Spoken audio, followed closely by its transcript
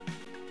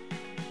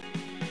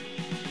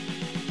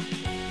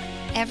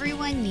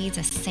Everyone needs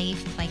a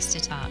safe place to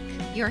talk.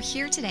 You're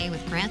here today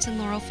with Grant and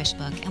Laurel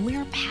Fishbook, and we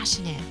are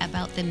passionate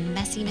about the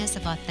messiness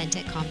of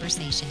authentic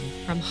conversation.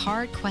 From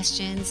hard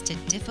questions to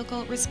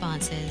difficult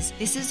responses,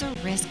 this is a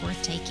risk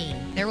worth taking.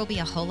 There will be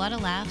a whole lot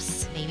of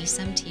laughs, maybe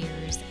some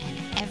tears,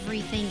 and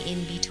everything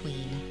in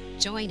between.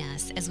 Join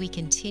us as we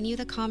continue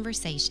the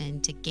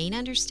conversation to gain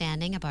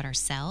understanding about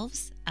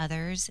ourselves,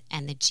 others,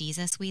 and the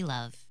Jesus we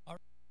love.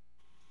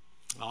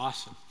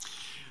 Awesome.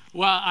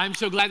 Well, I'm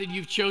so glad that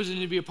you've chosen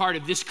to be a part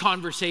of this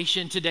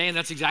conversation today, and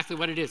that's exactly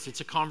what it is. It's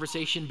a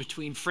conversation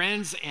between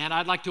friends, and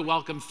I'd like to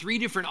welcome three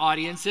different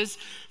audiences.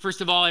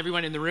 First of all,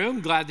 everyone in the room,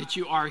 glad that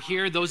you are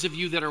here. Those of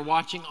you that are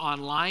watching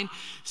online,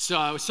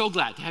 so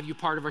glad to have you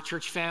part of our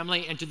church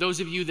family. And to those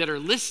of you that are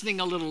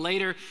listening a little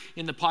later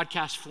in the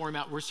podcast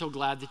format, we're so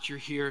glad that you're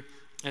here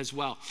as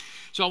well.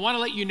 So I want to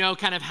let you know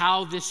kind of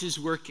how this is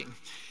working.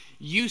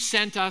 You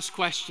sent us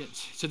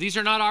questions. So these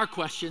are not our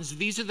questions.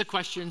 These are the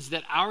questions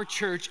that our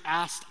church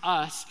asked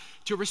us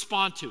to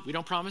respond to. We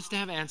don't promise to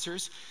have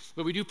answers,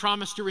 but we do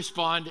promise to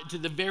respond to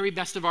the very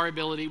best of our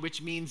ability,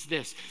 which means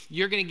this.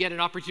 You're going to get an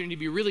opportunity to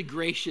be really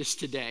gracious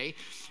today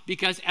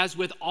because as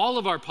with all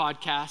of our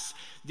podcasts,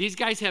 these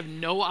guys have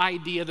no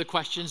idea the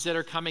questions that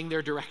are coming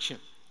their direction.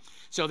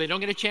 So they don't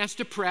get a chance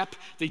to prep.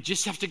 They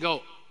just have to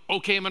go,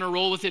 okay, I'm going to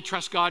roll with it,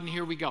 trust God, and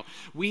here we go.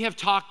 We have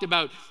talked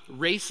about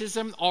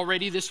racism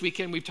already this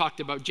weekend. We've talked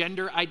about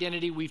gender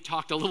identity. We've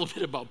talked a little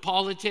bit about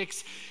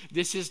politics.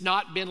 This has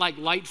not been like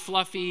light,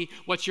 fluffy,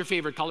 what's your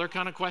favorite color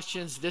kind of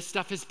questions. This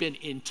stuff has been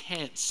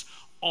intense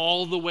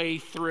all the way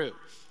through.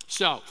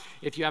 So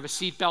if you have a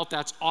seatbelt,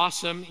 that's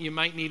awesome. You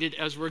might need it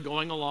as we're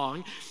going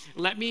along.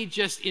 Let me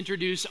just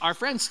introduce our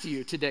friends to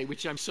you today,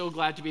 which I'm so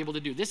glad to be able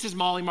to do. This is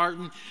Molly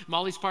Martin.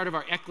 Molly's part of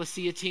our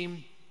Ecclesia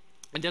team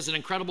and does an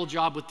incredible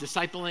job with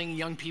discipling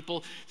young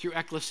people through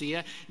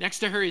Ecclesia. Next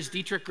to her is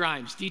Dietrich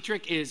Grimes.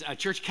 Dietrich is a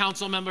church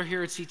council member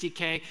here at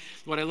CTK.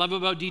 What I love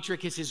about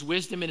Dietrich is his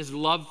wisdom and his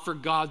love for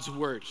God's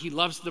word. He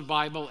loves the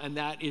Bible, and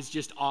that is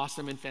just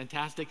awesome and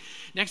fantastic.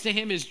 Next to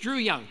him is Drew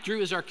Young.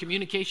 Drew is our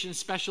communications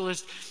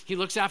specialist. He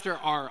looks after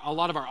a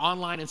lot of our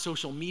online and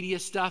social media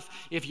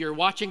stuff. If you're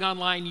watching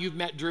online, you've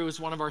met Drew as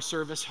one of our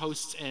service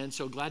hosts, and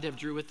so glad to have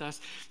Drew with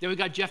us. Then we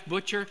got Jeff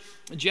Butcher.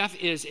 Jeff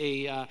is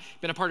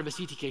been a part of a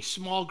CTK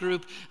small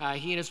group.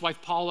 He and his wife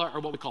Paula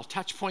are what we call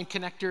touch point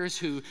connectors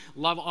who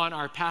love on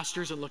our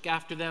pastors and look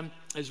after them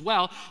as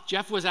well.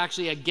 Jeff was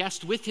actually a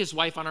guest with his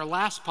wife on our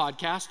last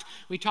podcast.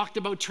 We talked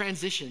about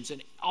transitions,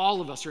 and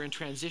all of us are in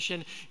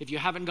transition. If you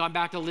haven't gone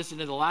back to listen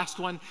to the last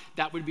one,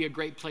 that would be a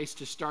great place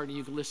to start, and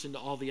you can listen to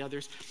all the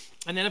others.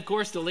 And then, of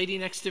course, the lady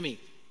next to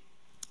me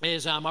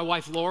is my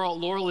wife, Laurel.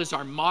 Laurel is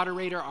our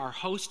moderator, our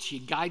host. She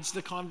guides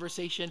the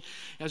conversation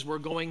as we're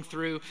going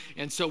through.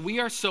 And so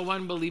we are so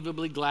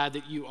unbelievably glad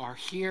that you are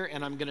here,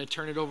 and I'm going to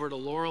turn it over to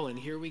Laurel, and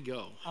here we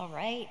go. All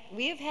right.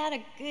 We've had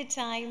a good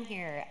time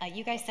here.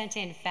 You guys sent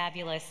in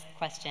fabulous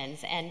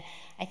questions, and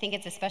I think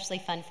it's especially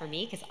fun for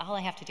me because all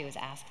I have to do is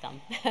ask them.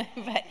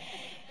 But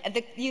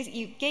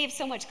you gave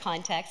so much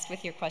context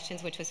with your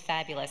questions, which was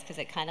fabulous because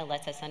it kind of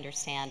lets us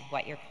understand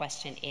what your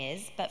question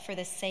is. But for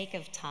the sake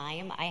of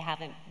time, I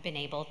haven't been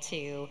able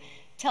to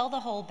tell the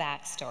whole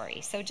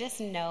backstory. So just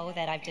know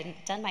that I've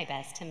done my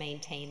best to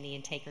maintain the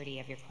integrity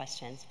of your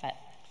questions. But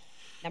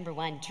number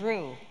one,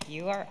 Drew,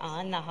 you are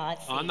on the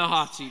hot seat. On the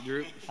hot seat,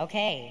 Drew.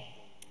 Okay.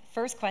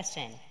 First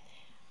question.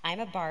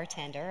 I'm a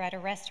bartender at a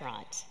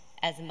restaurant.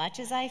 As much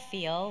as I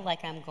feel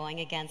like I'm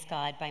going against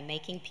God by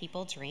making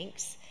people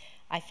drinks,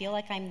 I feel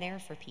like I'm there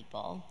for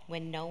people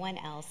when no one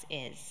else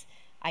is.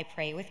 I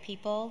pray with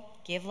people,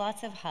 give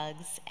lots of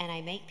hugs, and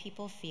I make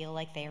people feel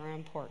like they are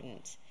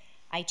important.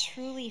 I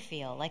truly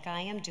feel like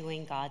I am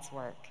doing God's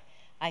work.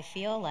 I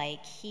feel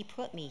like He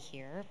put me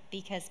here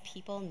because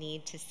people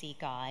need to see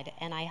God,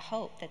 and I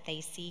hope that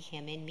they see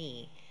Him in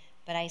me,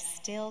 but I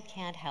still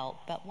can't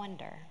help but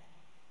wonder.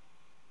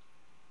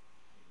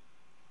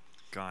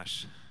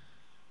 Gosh.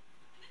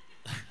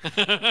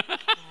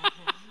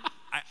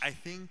 I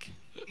think...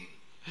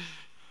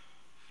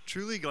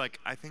 Truly,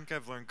 I think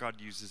I've learned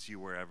God uses you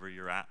wherever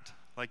you're at.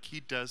 He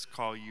does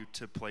call you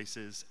to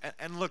places.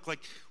 And look,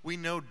 we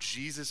know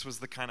Jesus was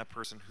the kind of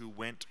person who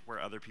went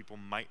where other people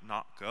might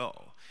not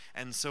go.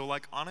 And so,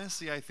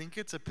 honestly, I think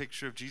it's a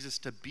picture of Jesus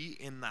to be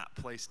in that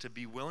place, to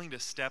be willing to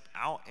step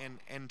out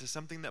and to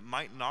something that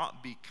might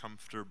not be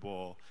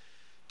comfortable,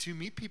 to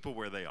meet people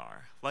where they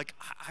are.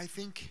 I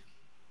think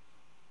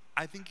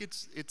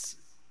it's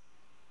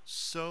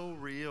so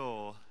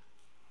real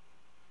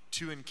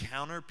to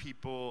encounter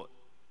people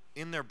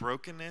in their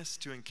brokenness,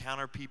 to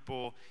encounter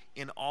people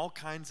in all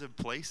kinds of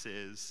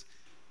places,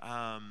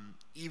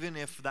 even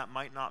if that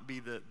might not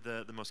be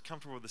the most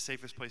comfortable or the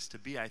safest place to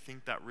be. I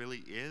think that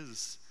really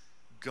is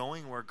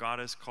going where God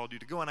has called you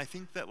to go. And I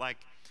think that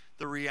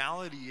the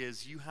reality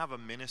is you have a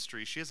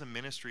ministry. She has a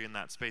ministry in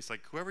that space.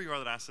 Whoever you are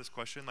that asked this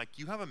question,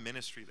 you have a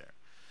ministry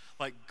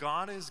there.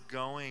 God is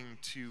going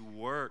to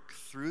work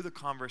through the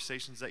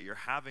conversations that you're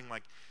having.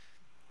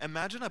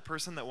 Imagine a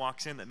person that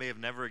walks in that may have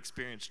never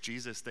experienced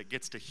Jesus that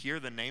gets to hear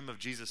the name of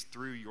Jesus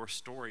through your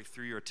story,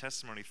 through your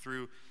testimony,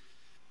 through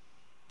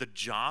the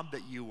job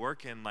that you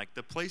work in, like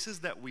the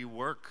places that we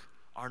work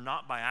are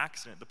not by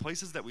accident. The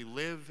places that we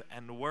live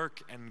and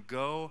work and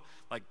go,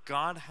 like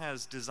God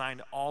has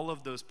designed all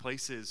of those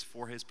places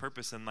for his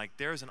purpose, and like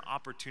there's an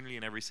opportunity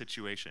in every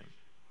situation.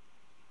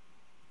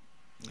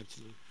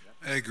 Absolutely.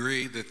 I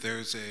agree that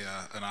there's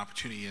an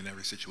opportunity in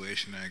every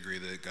situation. I agree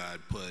that God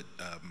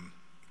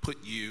put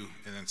you,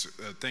 and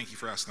thank you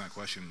for asking that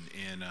question,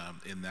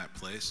 in that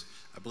place.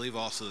 I believe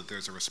also that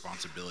there's a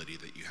responsibility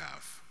that you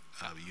have.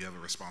 You have a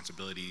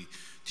responsibility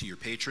to your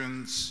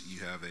patrons.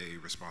 You have a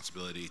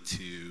responsibility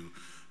to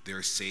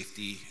their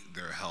safety,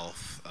 their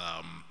health,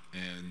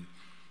 and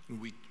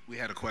we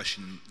had a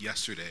question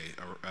yesterday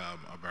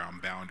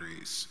around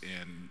boundaries,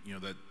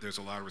 and that there's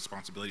a lot of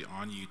responsibility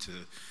on you to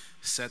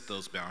set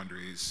those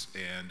boundaries,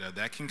 and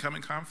that can come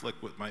in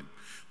conflict with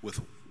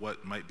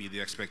what might be the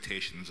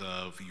expectations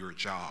of your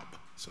job.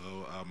 So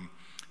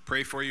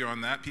pray for you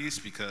on that piece,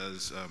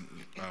 because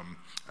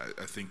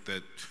I think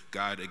that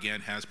God, again,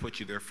 has put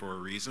you there for a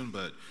reason,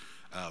 but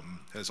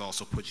has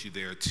also put you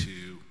there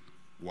to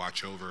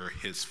watch over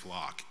his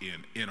flock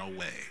in a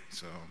way.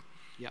 So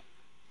Yeah,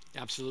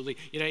 absolutely.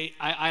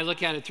 I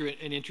look at it through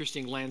an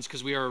interesting lens,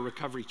 because we are a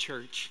recovery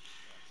church,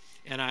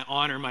 and I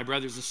honor my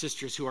brothers and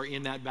sisters who are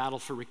in that battle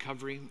for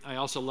recovery. I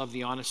also love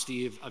the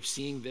honesty of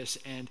seeing this,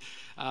 and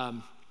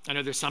I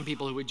know there's some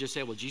people who would just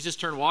say, well, Jesus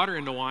turned water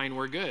into wine,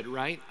 we're good,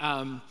 right?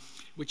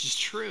 Which is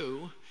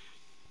true.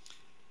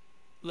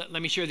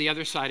 Let me share the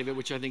other side of it,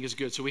 which I think is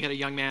good. So we had a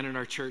young man in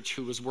our church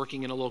who was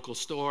working in a local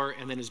store,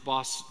 and then his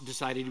boss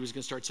decided he was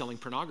going to start selling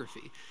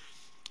pornography.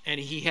 And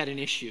he had an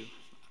issue.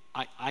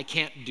 I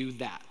can't do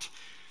that.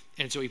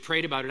 And so he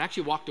prayed about it,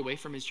 actually walked away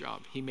from his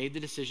job. He made the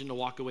decision to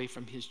walk away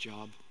from his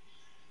job.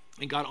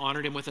 And God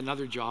honored him with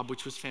another job,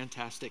 which was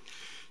fantastic.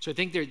 So I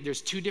think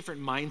there's two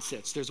different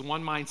mindsets. There's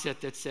one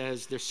mindset that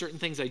says there's certain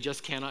things I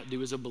just cannot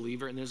do as a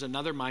believer, and there's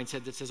another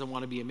mindset that says I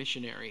want to be a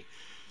missionary.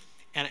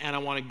 And I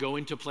want to go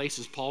into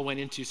places. Paul went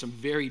into some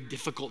very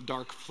difficult,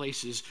 dark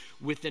places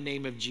with the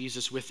name of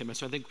Jesus with him. And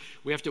so I think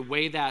we have to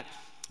weigh that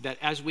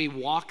as we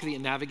walk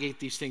and navigate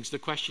these things, the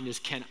question is,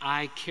 can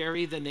I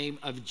carry the name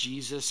of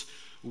Jesus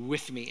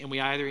with me? And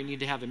we either need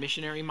to have a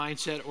missionary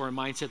mindset or a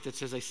mindset that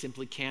says I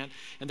simply can't.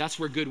 And that's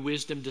where good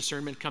wisdom,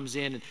 discernment comes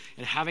in,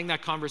 and having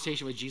that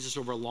conversation with Jesus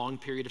over a long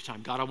period of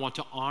time. God, I want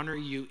to honor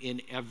you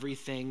in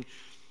everything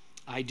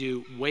I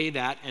do. Weigh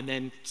that and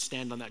then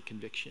stand on that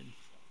conviction.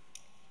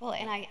 Well,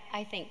 and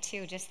I think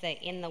too, just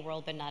the in the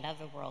world but not of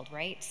the world,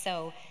 right?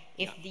 So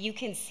if you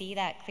can see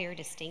that clear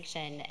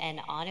distinction,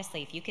 and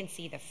honestly, if you can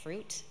see the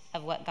fruit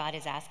of what God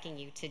is asking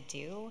you to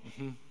do,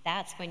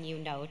 that's when you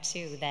know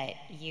too that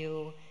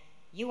you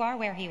are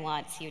where he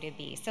wants you to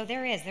be. So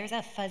there's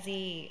a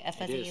fuzzy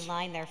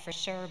line there for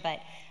sure,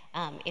 but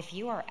if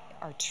you are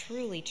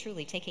truly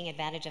taking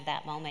advantage of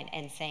that moment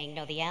and saying,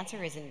 no, the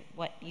answer isn't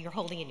what you're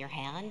holding in your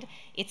hand,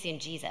 it's in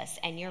Jesus,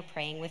 and you're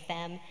praying with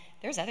them,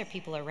 there's other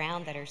people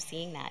around that are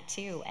seeing that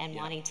too and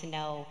wanting to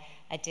know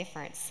a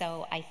difference.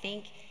 So I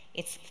think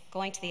it's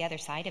going to the other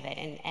side of it,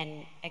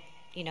 and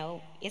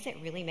is it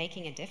really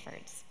making a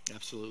difference?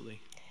 Absolutely.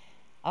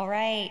 All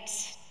right,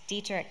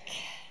 Dietrich,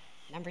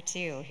 number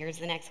 2, here's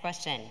the next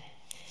question.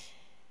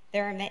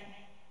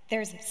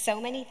 There's so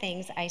many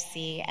things I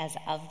see as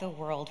of the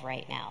world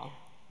right now.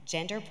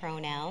 Gender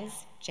pronouns,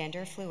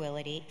 gender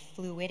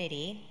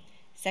fluidity,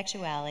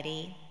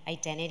 sexuality,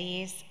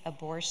 identities,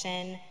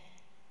 abortion,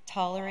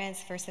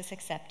 tolerance versus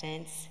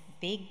acceptance,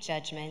 big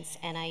judgments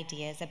and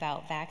ideas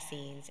about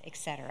vaccines,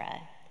 etc.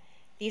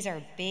 These are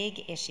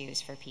big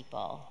issues for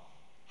people.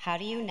 How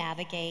do you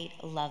navigate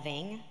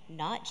loving,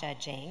 not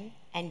judging,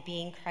 and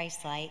being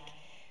Christ-like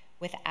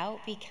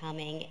without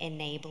becoming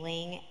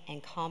enabling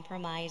and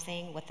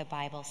compromising what the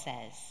Bible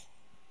says?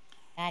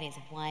 That is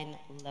one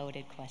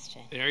loaded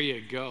question. There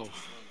you go.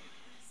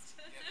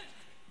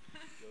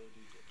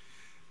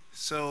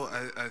 So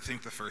I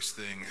think the first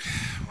thing,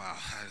 wow,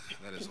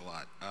 that is a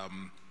lot.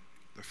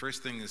 The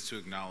first thing is to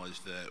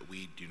acknowledge that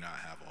we do not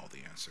have all the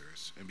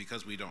answers. And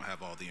because we don't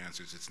have all the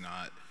answers, it's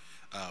not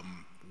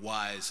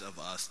wise of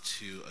us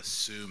to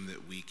assume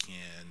that we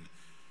can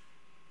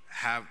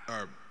have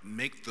or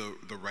make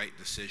the right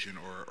decision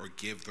or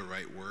give the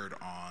right word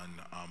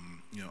on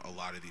a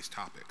lot of these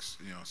topics.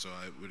 So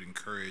I would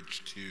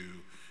encourage to,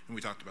 and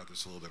we talked about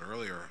this a little bit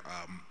earlier,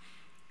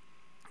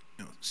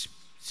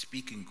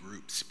 speak in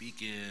groups,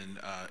 speak in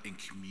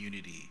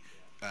community,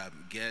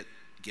 get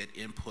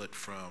input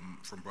from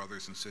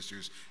brothers and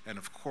sisters, and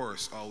of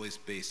course always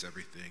base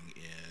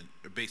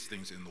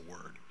things in the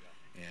Word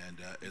and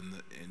in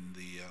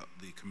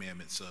the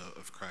commandments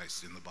of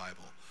Christ in the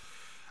Bible.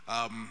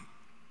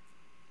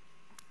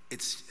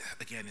 It's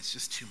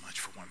just too much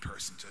for one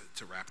person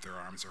to wrap their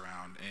arms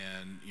around,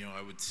 and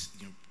I would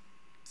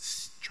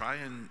try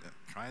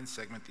and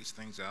segment these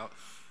things out.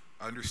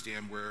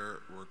 Understand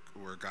where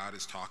God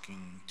is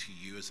talking to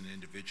you as an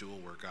individual,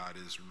 where God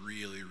is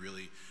really,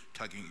 really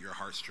tugging at your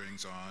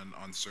heartstrings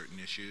on certain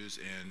issues,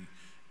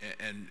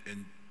 and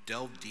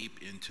delve deep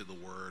into the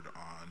Word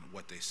on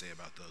what they say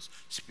about those.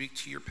 Speak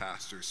to your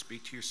pastors,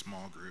 speak to your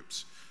small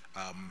groups.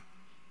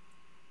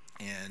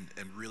 and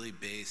really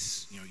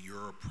base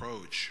your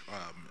approach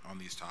on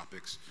these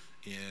topics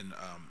in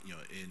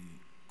in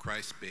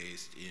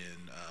Christ-based,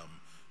 in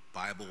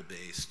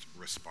Bible-based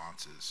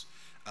responses.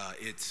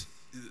 It's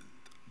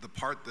the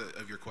part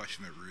of your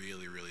question that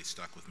really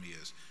stuck with me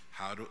is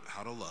how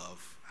to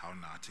love, how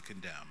not to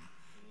condemn,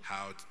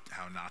 how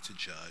not to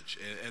judge,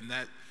 and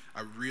that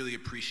I really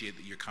appreciate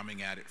that you're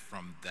coming at it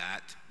from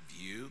that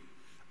view,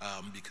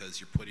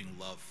 because you're putting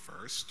love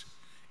first.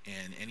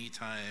 And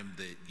anytime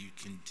that you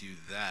can do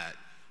that,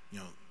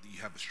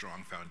 you have a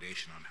strong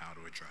foundation on how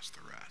to address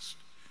the rest,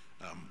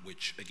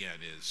 which again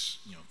is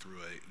through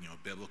a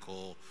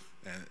biblical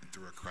and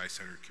through a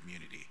Christ-centered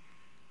community.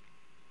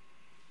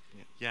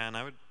 Yeah, and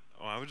I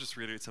would just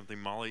reiterate something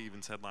Molly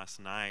even said last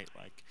night.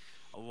 Like,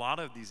 a lot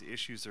of these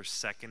issues are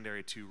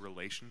secondary to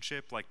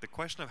relationship. Like, the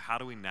question of how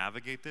do we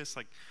navigate this?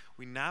 Like,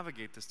 we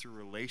navigate this through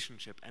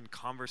relationship and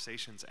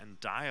conversations and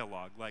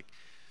dialogue. Like,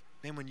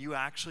 man, when you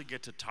actually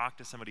get to talk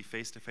to somebody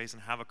face to face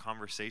and have a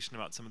conversation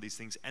about some of these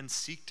things and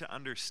seek to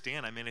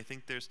understand. I mean, I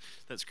think there's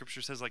that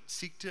scripture says, like,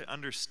 seek to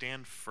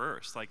understand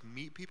first. Like,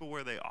 meet people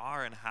where they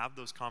are and have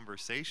those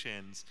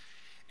conversations.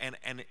 And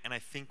I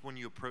think when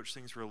you approach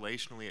things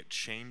relationally, it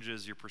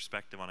changes your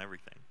perspective on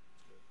everything.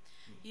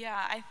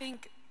 Yeah, I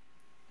think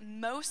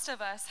most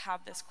of us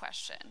have this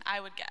question, I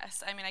would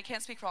guess. I mean, I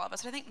can't speak for all of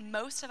us, but I think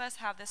most of us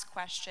have this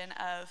question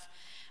of,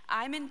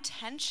 I'm in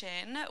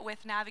tension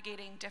with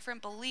navigating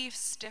different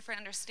beliefs, different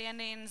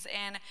understandings,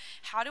 and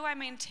how do I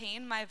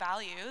maintain my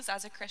values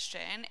as a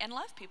Christian and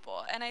love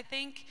people? And I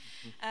think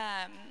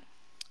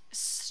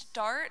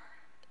start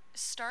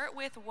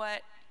with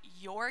what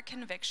your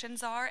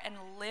convictions are and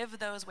live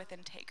those with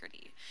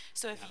integrity.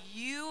 So if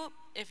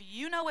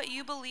you know what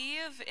you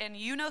believe and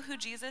you know who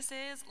Jesus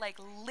is, like,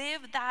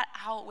 live that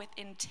out with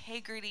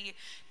integrity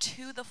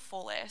to the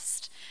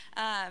fullest.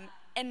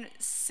 And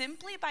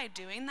simply by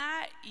doing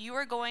that, you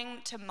are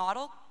going to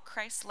model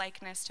Christ's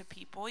likeness to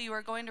people. You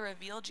are going to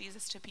reveal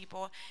Jesus to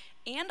people.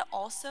 And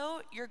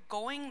also, you're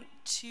going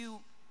to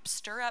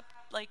stir up,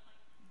 like,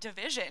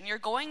 division. You're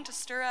going to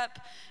stir up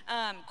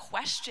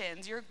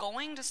questions. You're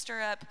going to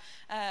stir up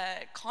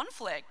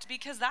conflict,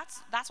 because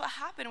that's what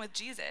happened with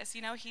Jesus.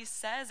 He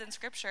says in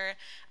Scripture,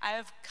 I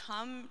have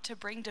come to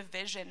bring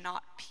division,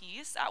 not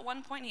peace. At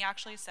one point, he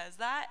actually says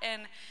that.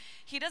 And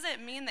he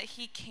doesn't mean that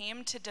he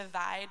came to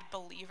divide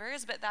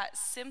believers, but that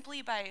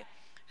simply by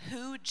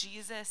who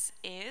Jesus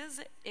is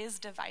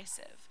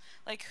divisive.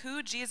 Like,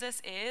 who Jesus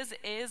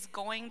is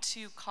going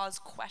to cause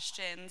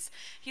questions.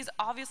 He's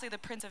obviously the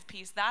Prince of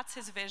Peace. That's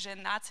his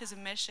vision. That's his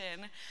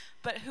mission.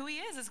 But who he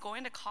is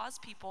going to cause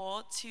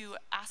people to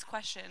ask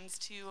questions,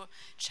 to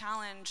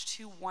challenge,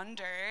 to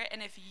wonder.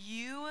 And if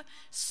you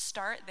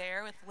start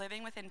there with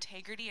living with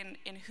integrity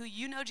and who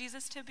you know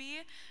Jesus to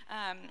be,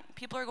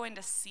 people are going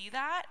to see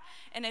that.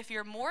 And if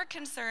you're more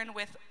concerned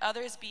with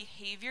others'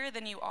 behavior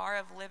than you are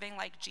of living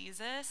like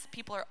Jesus,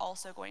 people are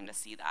also going to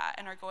see that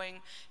and are going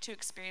to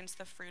experience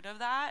the fruit of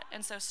that.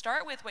 And so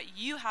start with what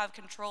you have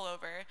control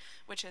over,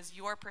 which is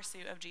your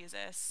pursuit of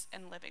Jesus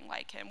and living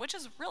like him, which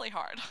is really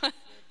hard.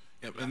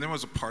 Yeah, and there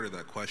was a part of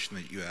that question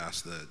that you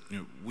asked that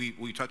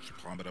we touched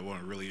upon, but I want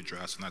to really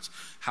address, and that's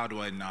how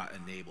do I not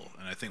enable?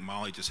 And I think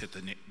Molly just hit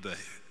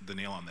the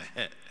nail on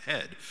the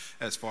head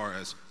as far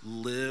as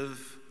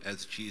live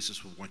as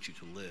Jesus would want you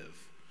to live,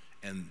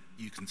 and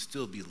you can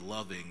still be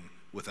loving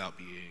without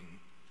being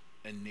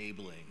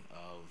enabling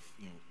of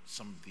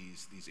some of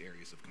these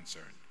areas of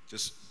concern.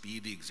 Just be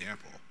the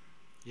example.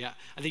 Yeah,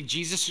 I think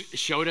Jesus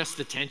showed us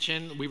the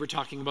tension. We were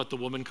talking about the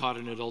woman caught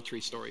in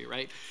adultery story,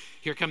 right?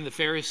 Here come the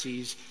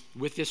Pharisees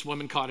with this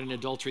woman caught in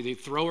adultery. They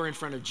throw her in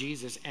front of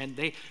Jesus, and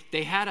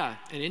they had an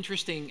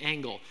interesting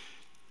angle.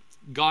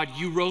 God,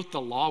 you wrote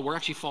the law. We're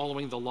actually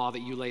following the law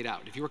that you laid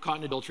out. If you were caught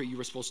in adultery, you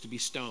were supposed to be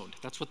stoned.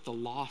 That's what the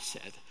law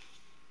said.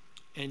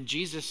 And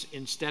Jesus,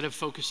 instead of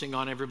focusing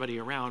on everybody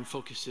around,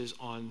 focuses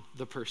on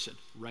the person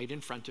right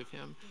in front of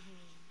him. Mm-hmm.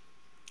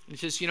 And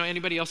he says,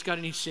 anybody else got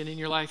any sin in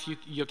your life?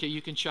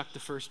 You can chuck the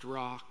first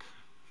rock.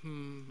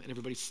 And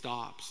everybody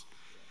stops.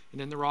 And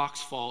then the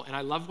rocks fall. And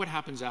I love what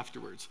happens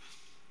afterwards.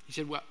 He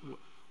said,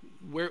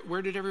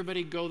 where did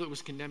everybody go that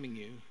was condemning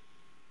you?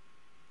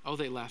 Oh,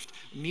 they left.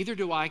 Neither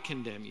do I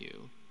condemn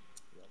you.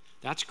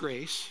 That's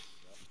grace.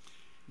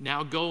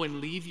 Now go and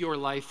leave your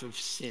life of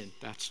sin.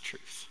 That's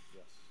truth.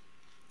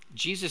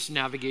 Jesus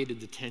navigated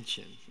the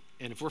tension.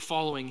 And if we're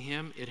following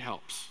him, it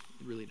helps.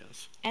 It really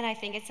does. And I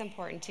think it's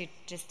important to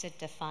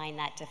define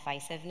that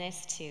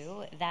divisiveness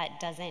too. That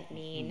doesn't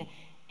mean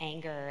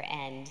anger,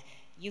 and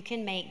you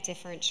can make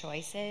different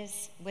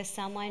choices with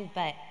someone,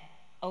 but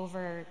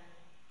over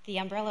the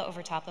umbrella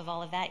over top of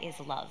all of that is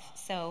love.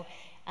 So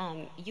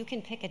you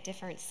can pick a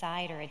different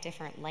side or a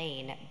different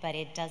lane, but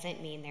it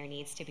doesn't mean there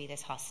needs to be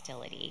this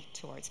hostility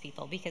towards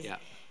people, because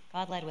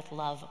God led with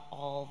love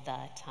all the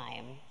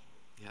time.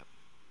 Yep.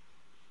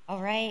 All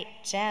right,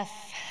 Jeff.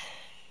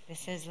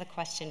 This is the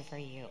question for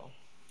you.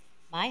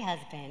 My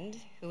husband,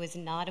 who is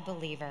not a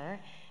believer,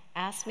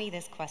 asked me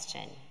this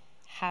question.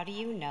 How do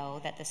you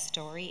know that the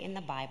story in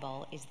the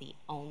Bible is the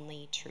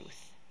only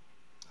truth?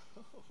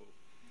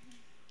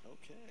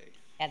 Okay.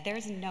 Yeah,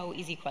 there's no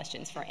easy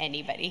questions for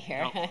anybody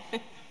here. No.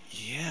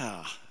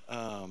 Yeah.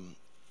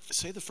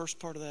 Say the first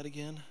part of that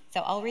again.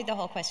 So I'll read the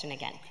whole question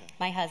again. Okay.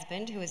 My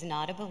husband, who is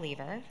not a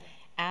believer,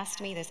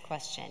 asked me this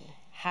question: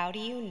 how do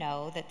you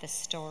know that the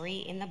story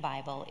in the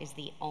Bible is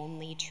the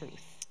only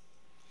truth?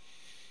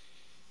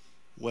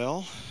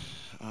 Well,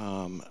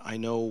 I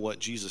know what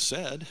Jesus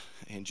said,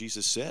 and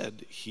Jesus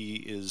said he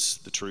is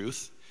the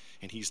truth,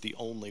 and he's the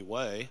only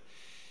way.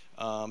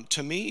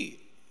 To me,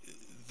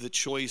 the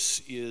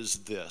choice is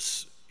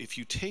this. If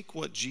you take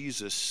what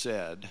Jesus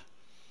said,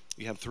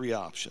 you have three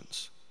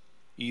options.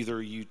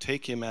 Either you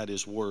take him at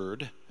his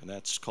word, and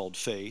that's called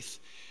faith,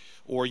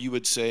 or you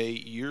would say,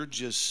 you're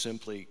just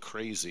simply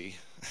crazy,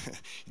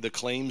 the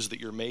claims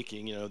that you're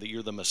making, that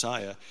you're the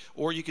Messiah.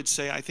 Or you could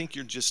say, I think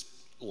you're just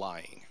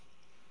lying.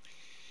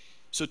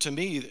 So to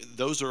me,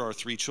 those are our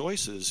three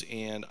choices,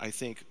 and I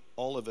think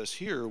all of us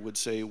here would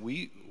say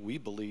we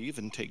believe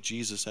and take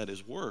Jesus at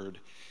his word,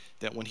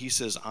 that when he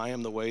says, I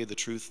am the way, the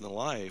truth, and the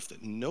life,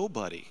 that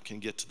nobody can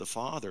get to the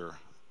Father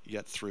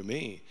yet through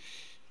me.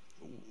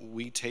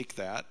 We take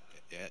that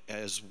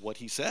as what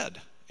he said,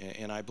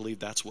 and I believe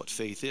that's what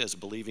faith is,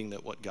 believing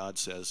that what God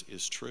says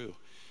is true.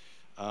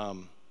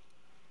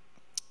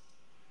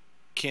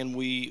 Can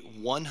we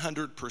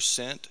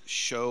 100%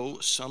 show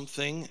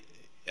something,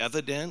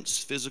 evidence,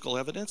 physical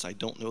evidence? I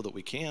don't know that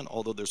we can,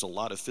 although there's a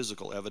lot of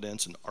physical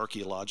evidence and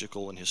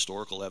archaeological and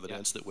historical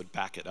evidence that would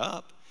back it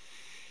up.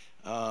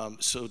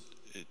 So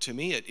to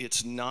me,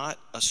 it's not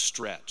a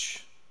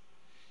stretch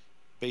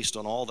based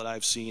on all that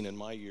I've seen in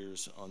my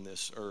years on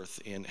this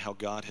earth and how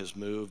God has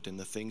moved and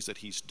the things that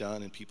he's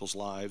done in people's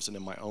lives and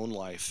in my own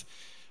life.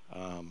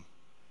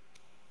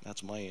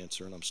 That's my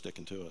answer, and I'm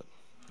sticking to it.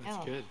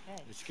 That's good.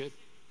 That's good.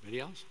 Anybody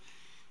else?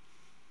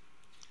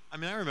 I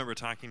mean, I remember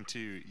talking to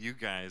you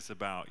guys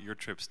about your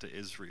trips to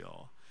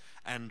Israel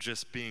and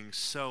just being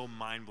so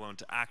mind blown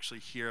to actually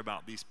hear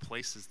about these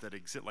places that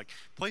exist, like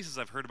places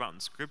I've heard about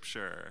in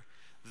Scripture,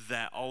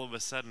 that all of a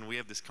sudden we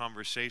have this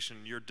conversation.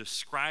 You're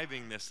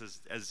describing this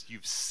as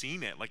you've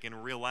seen it, like in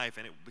real life,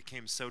 and it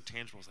became so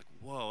tangible. It's like,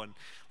 whoa. And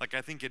like,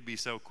 I think it'd be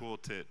so cool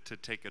to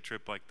take a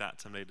trip like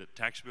that someday, to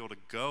actually be able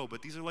to go.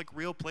 But these are like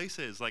real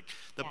places, like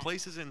the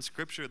places in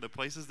Scripture, the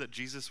places that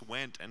Jesus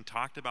went and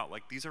talked about,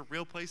 like these are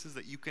real places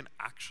that you can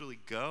actually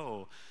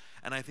go.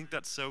 And I think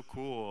that's so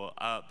cool.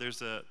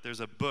 There's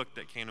a book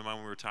that came to mind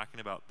when we were talking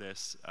about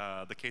this,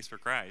 The Case for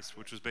Christ,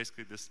 which was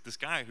basically this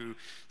guy who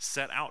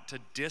set out to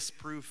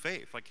disprove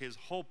faith. Like his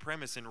whole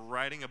premise in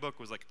writing a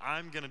book was like,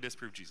 I'm going to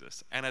disprove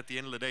Jesus. And at the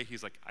end of the day,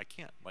 he's like, I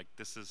can't. Like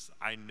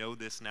I know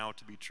this now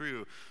to be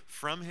true.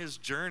 From his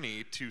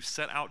journey to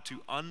set out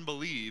to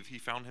unbelieve, he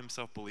found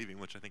himself believing,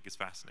 which I think is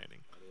fascinating.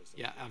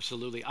 Yeah,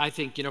 absolutely. I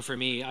think, for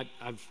me,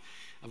 I've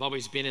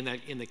always been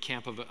in the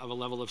camp of a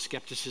level of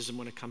skepticism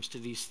when it comes to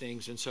these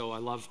things, and so I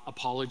love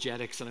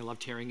apologetics and I love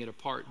tearing it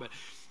apart. But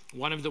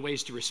one of the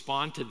ways to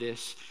respond to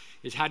this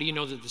is, how do you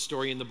know that the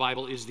story in the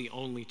Bible is the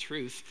only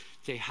truth?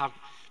 Say,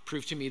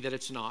 prove to me that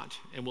it's not,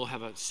 and we'll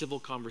have a civil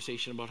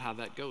conversation about how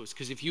that goes.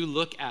 Because if you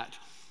look at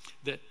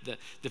the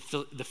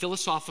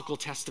philosophical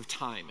test of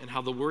time and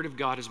how the Word of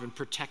God has been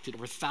protected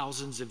over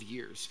thousands of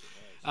years.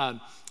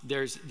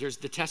 There's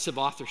the test of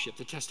authorship,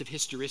 the test of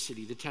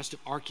historicity, the test of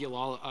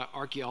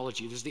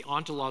archaeology. There's the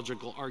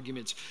ontological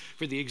arguments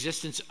for the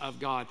existence of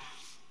God.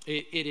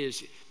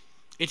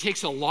 It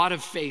takes a lot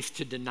of faith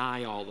to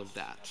deny all of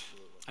that.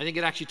 Absolutely. I think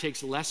it actually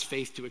takes less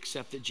faith to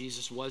accept that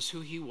Jesus was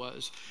who he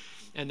was,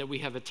 and that we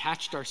have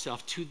attached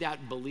ourselves to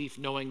that belief,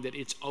 knowing that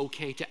it's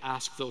okay to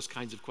ask those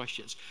kinds of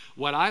questions.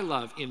 What I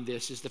love in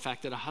this is the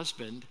fact that a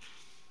husband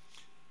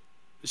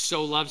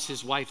so loves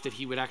his wife that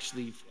he would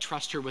actually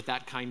trust her with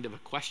that kind of a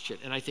question.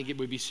 And I think it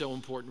would be so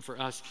important for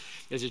us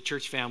as a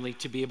church family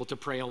to be able to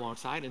pray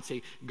alongside and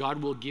say,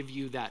 God will give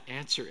you that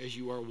answer as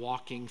you are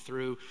walking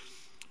through.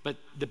 But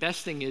the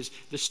best thing is,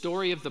 the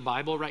story of the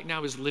Bible right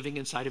now is living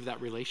inside of that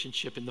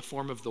relationship in the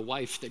form of the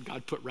wife that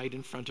God put right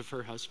in front of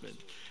her husband.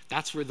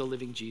 That's where the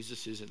living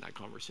Jesus is in that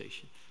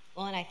conversation.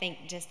 Well, and I think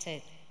just to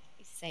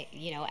say,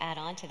 add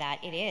on to that,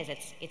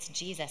 it's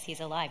Jesus.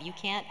 He's alive. You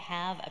can't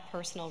have a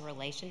personal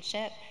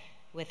relationship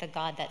with a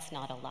God that's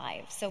not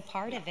alive. So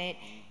part of it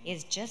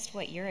is just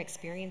what you're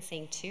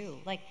experiencing too.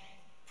 Like,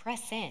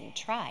 press in,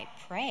 try,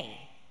 pray,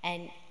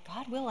 and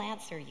God will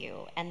answer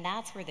you. And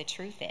that's where the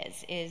truth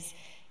is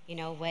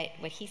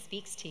what he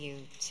speaks to you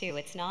too.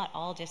 It's not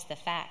all just the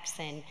facts,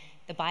 and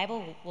the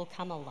Bible will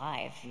come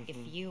alive. If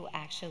you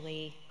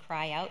actually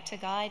cry out to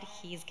God,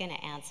 he's going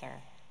to answer.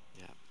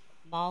 Yeah.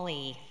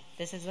 Molly,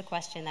 this is the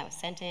question that was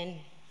sent in.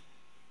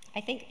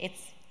 I think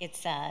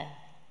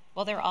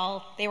well,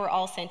 they were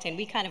all sent in.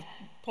 We kind of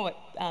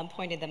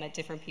pointed them at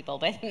different people,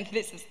 but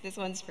this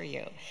one's for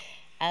you.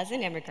 As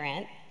an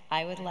immigrant,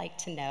 I would like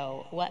to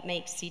know what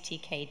makes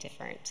CTK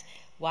different.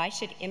 Why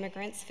should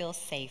immigrants feel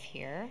safe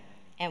here?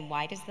 And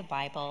what does the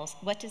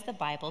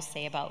Bible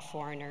say about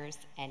foreigners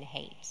and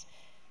hate?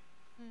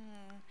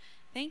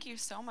 Thank you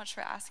so much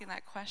for asking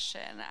that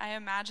question. I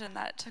imagine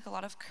that took a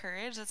lot of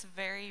courage. That's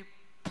very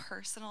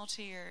personal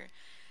to your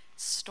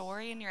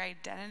story and your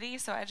identity.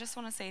 So I just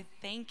want to say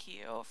thank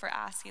you for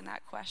asking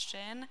that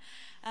question.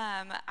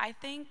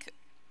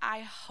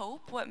 I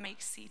hope what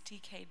makes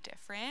CTK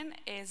different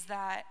is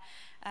that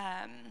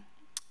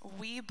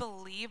we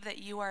believe that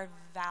you are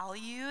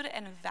valued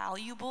and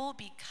valuable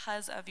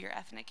because of your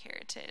ethnic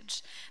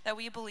heritage. That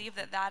we believe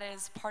that that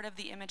is part of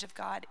the image of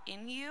God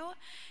in you,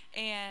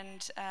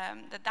 and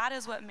that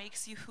is what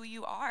makes you who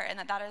you are, and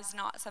that is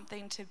not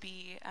something to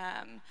be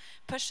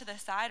pushed to the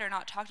side or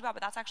not talked about,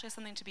 but that's actually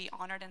something to be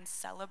honored and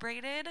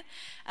celebrated.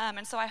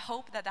 And so I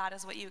hope that that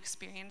is what you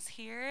experience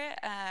here,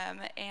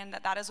 and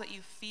that is what you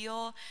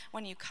feel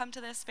when you come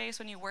to this space,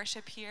 when you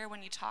worship here,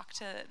 when you talk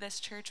to this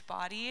church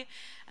body,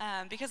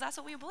 because that's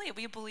what we believe.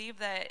 We believe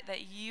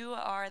that you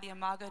are the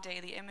Imago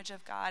Dei, the image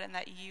of God, and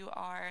that you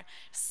are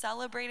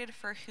celebrated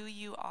for who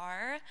you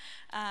are.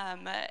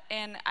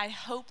 And I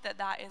hope that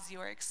that is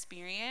your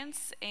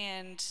experience,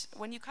 and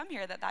when you come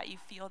here, that you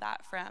feel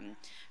that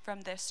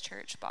from this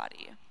church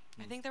body.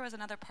 I think there was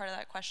another part of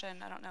that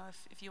question. I don't know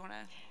if you want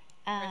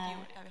to, or if you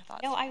have your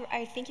thoughts. No,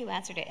 I think you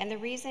answered it. And the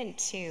reason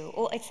too,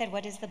 well, it said,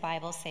 what does the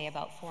Bible say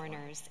about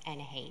foreigners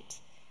and hate?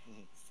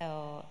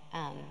 So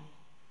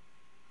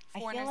I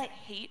Foreigners feel like and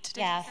hate,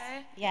 did you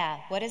say? Yeah.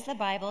 What does the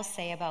Bible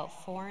say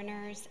about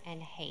foreigners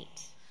and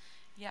hate?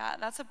 Yeah,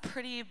 that's a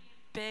pretty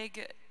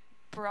big,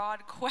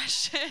 broad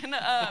question.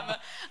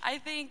 I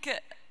think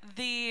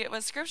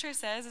what Scripture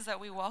says is that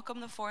we welcome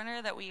the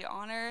foreigner, that we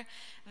honor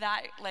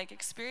that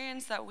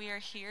experience, that we are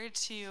here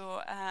to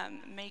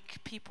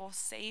make people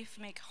safe,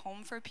 make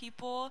home for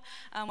people.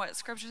 What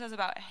Scripture says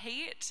about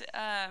hate,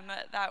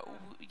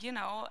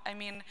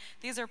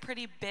 these are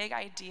pretty big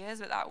ideas,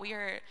 but that we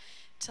are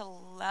to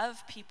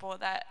love people,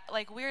 that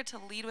we are to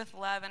lead with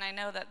love. And I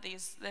know that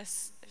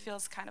this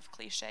feels kind of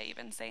cliche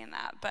even saying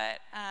that, but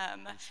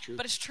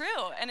it's true,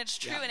 and it's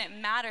true, and it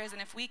matters. And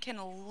if we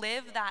can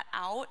live that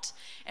out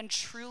and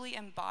truly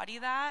embody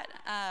that,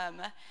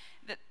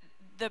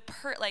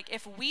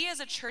 if we as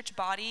a church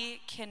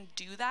body can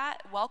do that,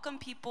 welcome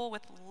people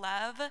with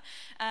love,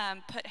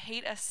 put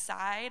hate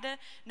aside,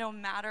 no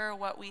matter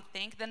what we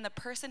think, then the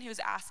person who's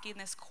asking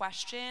this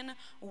question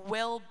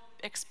will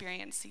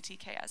experience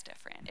CTK as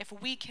different, if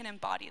we can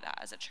embody that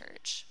as a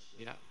church.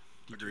 Yeah.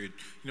 Agreed.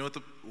 You know what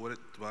the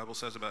Bible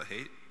says about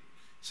hate? It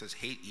says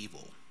hate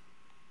evil,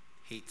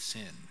 hate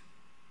sin,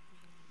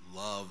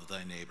 love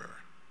thy neighbor.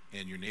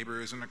 And your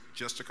neighbor isn't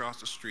just across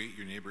the street.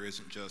 Your neighbor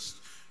isn't just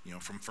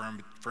from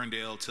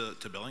Ferndale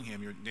to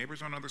Bellingham. Your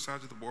neighbor's on other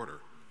sides of the border.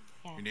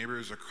 Yeah. Your neighbor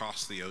is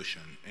across the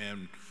ocean.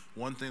 And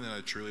one thing that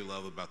I truly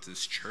love about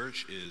this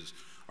church is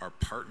our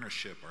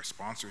partnership, our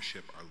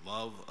sponsorship, our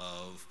love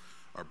of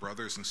our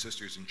brothers and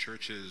sisters in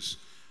churches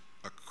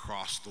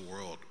across the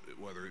world,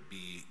 whether it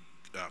be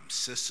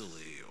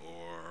Sicily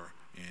or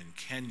in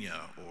Kenya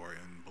or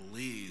in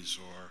Belize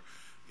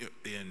or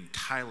in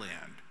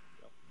Thailand.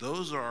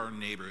 Those are our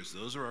neighbors,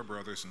 those are our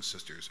brothers and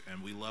sisters,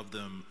 and we love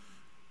them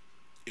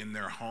in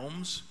their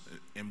homes,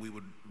 and we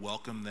would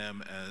welcome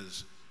them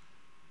as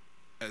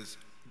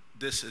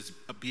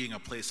being a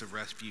place of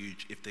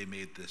refuge if they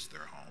made this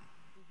their home.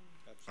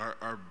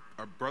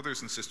 Our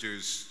brothers and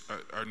sisters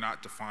are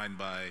not defined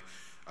by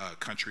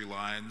country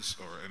lines,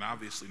 and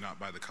obviously not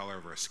by the color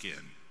of our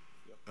skin.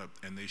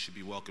 And they should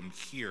be welcomed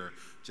here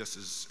just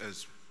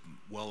as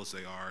well as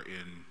they are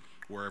in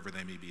wherever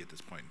they may be at this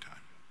point in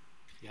time.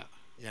 Yeah.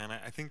 Yeah, and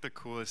I think the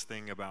coolest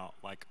thing about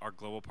our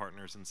global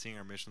partners and seeing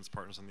our missions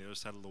partners on the other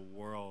side of the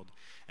world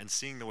and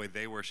seeing the way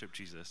they worship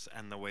Jesus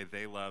and the way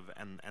they love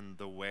and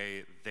the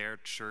way their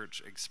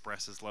church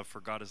expresses love for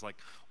God is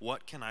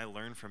what can I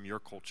learn from your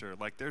culture?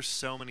 There's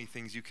so many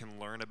things you can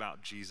learn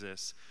about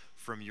Jesus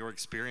from your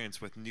experience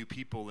with new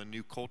people and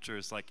new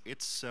cultures.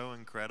 It's so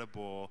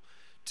incredible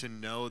to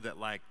know that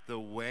the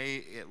way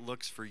it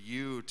looks for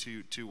you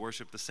to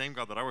worship the same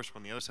God that I worship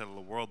on the other side of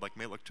the world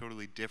may look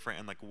totally different,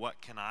 and what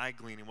can I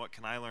glean and what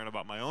can I learn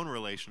about my own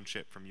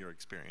relationship from your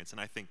experience?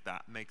 And I think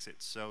that makes it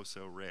so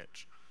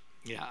rich.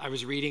 Yeah, I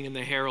was reading in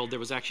the Herald, there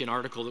was actually an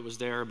article that was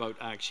there about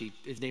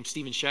his name's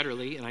Stephen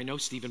Shetterly, and I know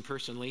Stephen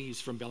personally. He's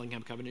from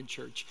Bellingham Covenant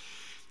Church,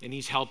 and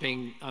he's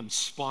helping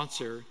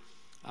sponsor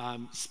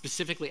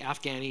specifically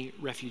Afghani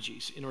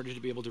refugees in order to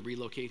be able to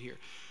relocate here.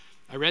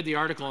 I read the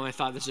article and I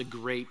thought this is a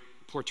great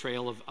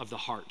portrayal of the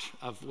heart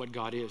of what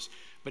God is.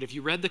 But if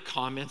you read the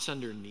comments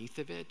underneath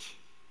of it,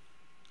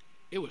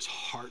 it was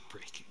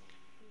heartbreaking.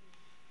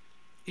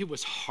 It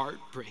was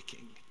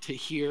heartbreaking to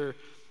hear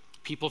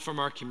people from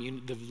our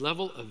community, the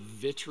level of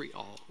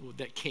vitriol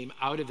that came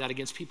out of that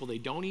against people they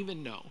don't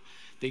even know.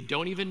 They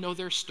don't even know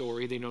their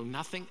story. They know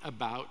nothing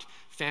about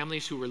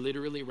families who were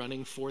literally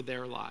running for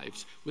their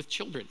lives with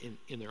children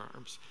in their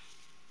arms.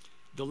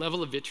 The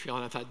level of vitriol,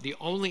 and I thought the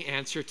only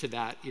answer to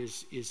that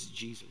is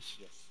Jesus.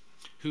 Yes.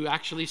 Who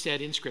actually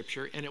said in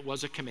Scripture, and it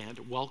was a command,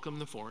 welcome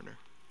the foreigner.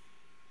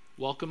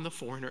 Welcome the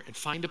foreigner and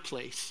find a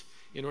place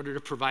in order to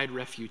provide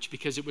refuge,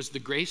 because it was the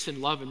grace and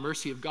love and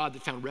mercy of God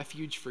that found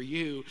refuge for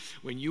you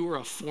when you were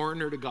a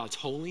foreigner to God's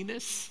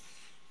holiness.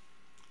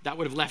 That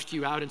would have left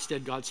you out.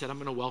 Instead, God said, I'm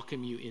going to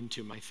welcome you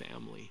into my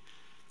family.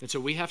 And so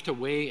we have to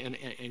weigh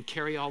and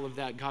carry all of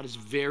that. God is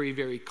very,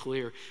 very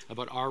clear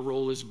about our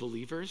role as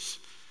believers,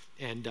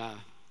 and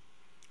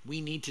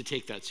we need to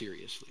take that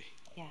seriously.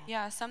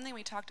 Yeah, something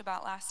we talked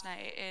about last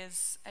night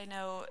is, I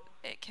know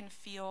it can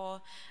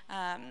feel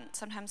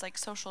sometimes like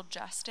social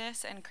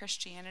justice and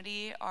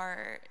Christianity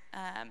are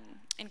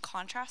in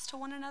contrast to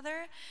one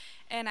another.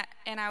 And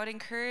I would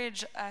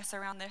encourage us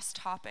around this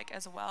topic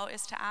as well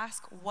is to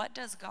ask, what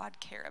does God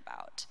care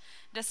about?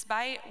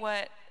 Despite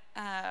what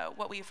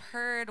we've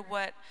heard,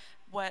 what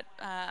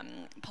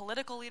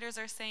political leaders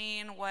are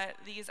saying, what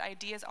these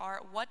ideas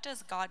are, what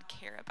does God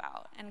care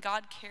about? And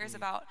God cares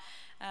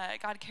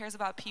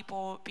about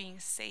people being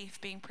safe,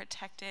 being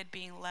protected,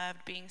 being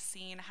loved, being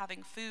seen,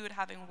 having food,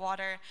 having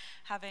water,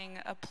 having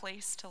a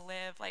place to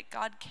live. Like,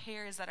 God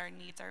cares that our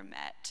needs are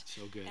met.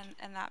 So good.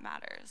 And that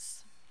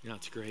matters. Yeah,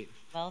 it's great.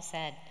 Well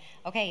said.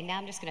 Okay, now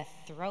I'm just going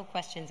to throw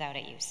questions out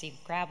at you. So you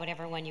grab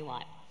whatever one you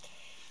want.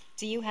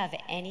 Do you have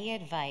any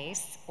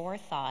advice or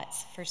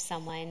thoughts for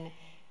someone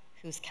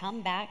who's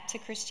come back to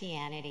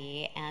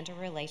Christianity and a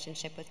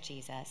relationship with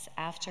Jesus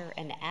after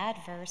an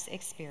adverse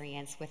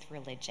experience with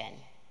religion?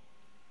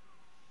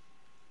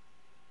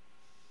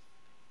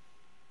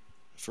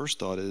 First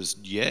thought is,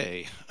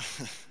 yay.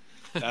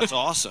 That's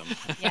awesome.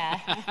 Yeah,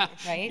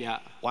 right? Yeah.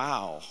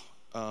 Wow.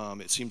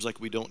 It seems like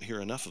we don't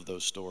hear enough of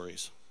those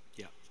stories.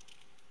 Yeah.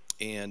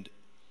 And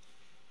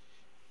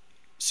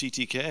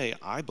CTK,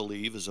 I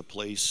believe, is a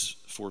place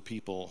for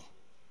people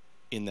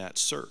in that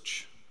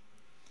search.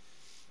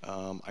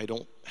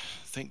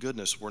 Thank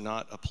goodness we're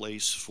not a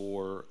place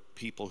for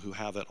people who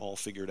have it all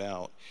figured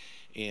out.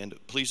 And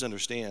please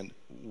understand,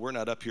 we're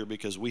not up here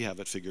because we have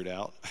it figured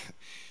out.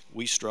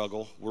 We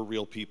struggle. We're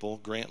real people.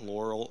 Grant and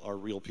Laurel are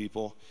real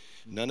people.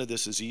 None of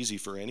this is easy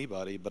for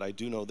anybody, but I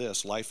do know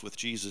this: life with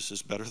Jesus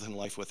is better than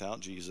life without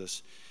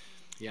Jesus.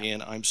 Yeah.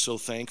 And I'm so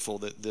thankful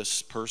that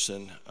this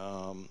person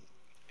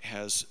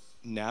has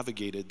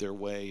navigated their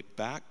way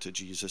back to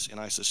Jesus. And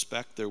I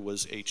suspect there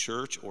was a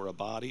church or a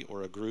body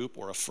or a group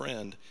or a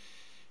friend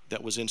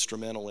that was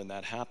instrumental in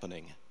that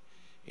happening.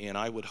 And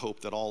I would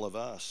hope that all of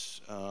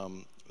us,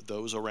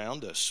 those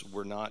around us,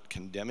 we're not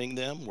condemning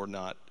them, we're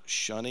not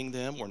shunning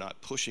them, we're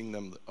not pushing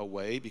them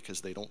away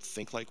because they don't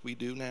think like we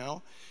do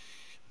now.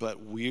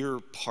 But we're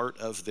part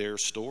of their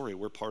story,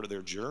 we're part of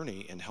their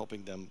journey in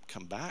helping them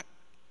come back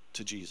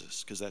to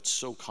Jesus, because that's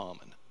so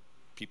common,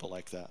 people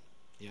like that.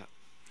 Yeah.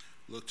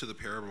 Look to the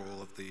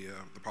parable of the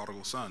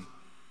prodigal son.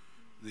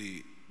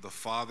 The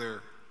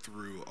father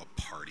threw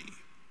a party.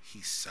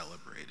 He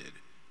celebrated.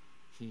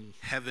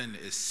 Heaven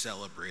is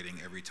celebrating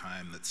every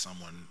time that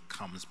someone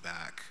comes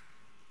back.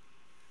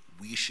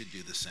 We should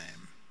do the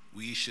same.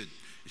 It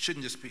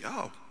shouldn't just be,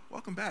 oh,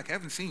 welcome back. I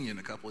haven't seen you in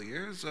a couple of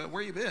years.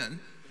 Where you been?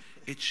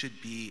 It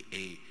should be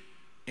a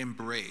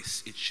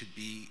embrace. It should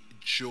be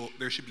joy.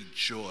 There should be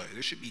joy.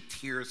 There should be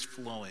tears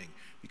flowing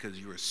because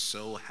you are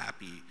so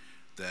happy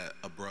that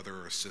a brother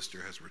or a sister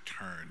has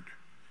returned.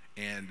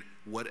 And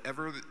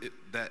whatever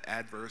that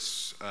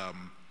adverse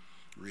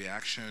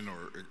reaction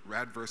or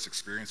adverse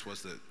experience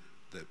was that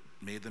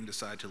made them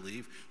decide to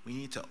leave, we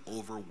need to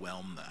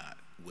overwhelm that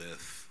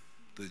with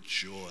the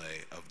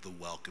joy of the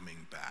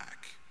welcoming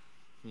back.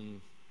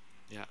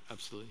 Yeah,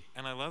 absolutely.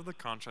 And I love the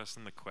contrast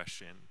in the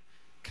question,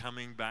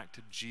 coming back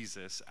to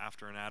Jesus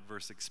after an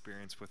adverse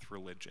experience with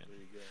religion.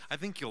 I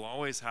think you'll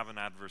always have an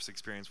adverse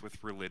experience with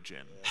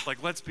religion.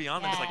 Like, let's be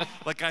honest. Yeah.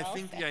 Like I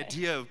think the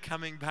idea of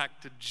coming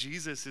back to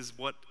Jesus is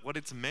what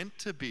it's meant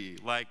to be.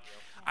 Like,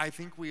 I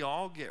think we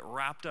all get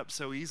wrapped up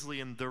so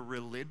easily in the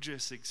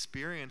religious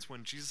experience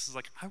when Jesus is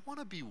like, I want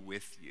to be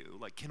with you.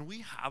 Like, can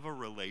we have a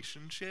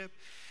relationship?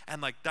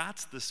 And like,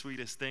 that's the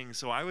sweetest thing.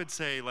 So I would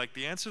say, like,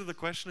 the answer to the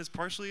question is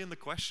partially in the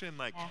question,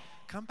 like,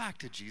 come back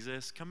to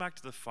Jesus, come back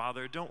to the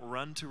Father. Don't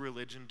run to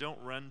religion. Don't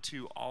run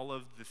to all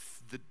of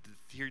the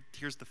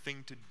here's the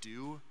thing to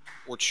do.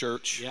 Or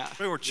church. Yeah.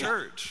 Or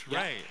church, Yeah.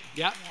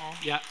 right.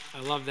 Yeah. I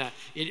love that.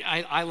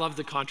 I love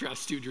the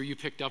contrast too, Drew. You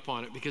picked up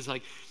on it because,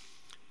 like,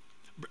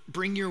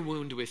 bring your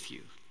wound with you.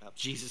 Absolutely.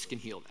 Jesus can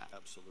heal that.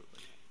 Absolutely.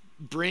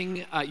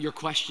 Bring your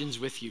questions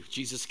with you.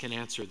 Jesus can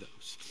answer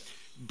those.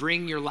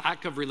 Bring your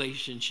lack of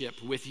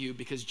relationship with you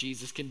because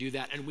Jesus can do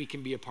that, and we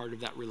can be a part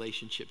of that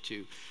relationship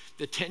too.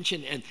 The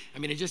tension, and I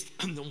mean,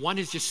 one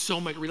is just so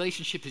much,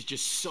 relationship is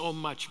just so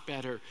much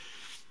better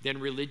than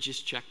religious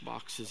check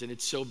boxes, and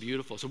it's so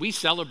beautiful. So we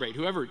celebrate,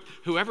 whoever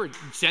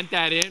sent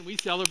that in, we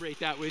celebrate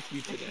that with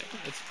you today.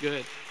 That's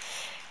good.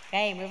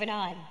 Okay, moving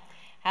on.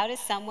 How does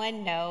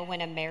someone know when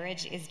a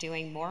marriage is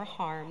doing more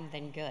harm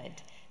than good?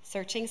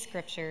 Searching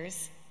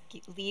scriptures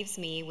leaves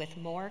me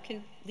more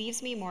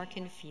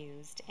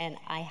confused, and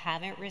I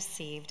haven't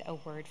received a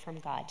word from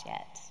God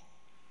yet.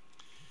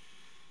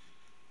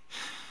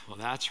 Well,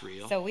 that's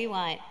real. So we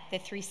want the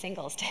three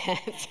singles to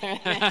answer.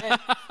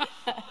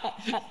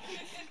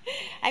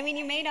 I mean,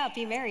 you may not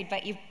be married,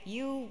 but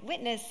you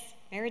witness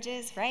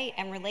marriages, right?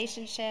 And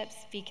relationships,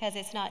 because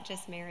it's not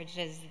just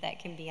marriages that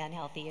can be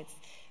unhealthy, it's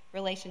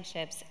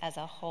relationships as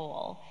a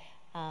whole.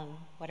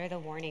 What are the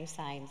warning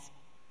signs?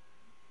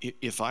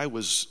 If I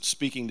was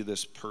speaking to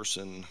this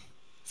person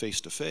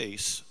face to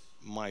face,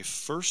 my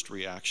first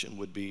reaction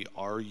would be,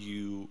 are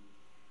you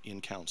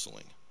in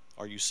counseling?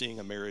 Are you seeing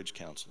a marriage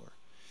counselor?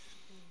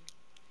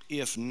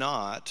 If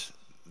not,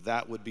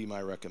 that would be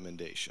my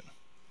recommendation.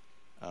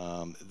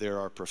 There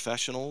are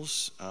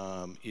professionals.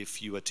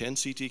 If you attend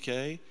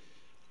CTK,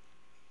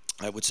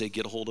 I would say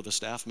get a hold of a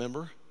staff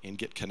member and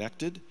get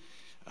connected.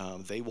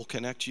 They will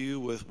connect you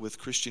with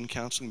Christian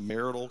counseling,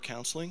 marital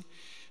counseling.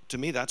 To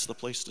me, that's the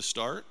place to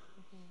start.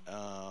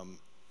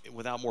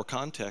 Without more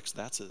context,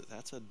 that's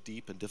a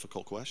deep and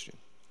difficult question.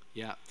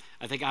 Yeah,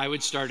 I think I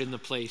would start in the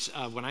place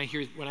when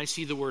I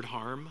see the word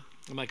harm,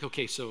 I'm like,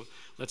 okay, so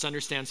let's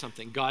understand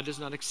something. God does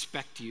not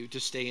expect you to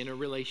stay in a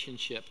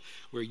relationship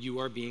where you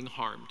are being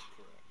harmed.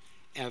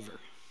 Correct.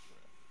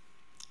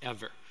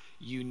 Ever.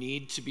 You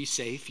need to be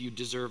safe. You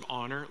deserve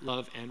honor,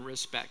 love, and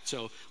respect.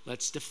 So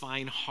let's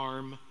define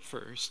harm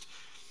first.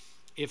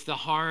 If the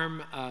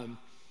harm,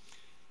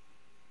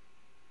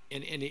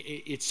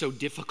 it's so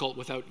difficult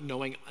without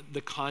knowing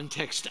the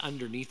context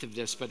underneath of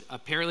this, but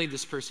apparently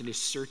this person is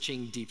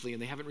searching deeply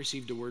and they haven't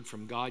received a word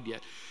from God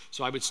yet.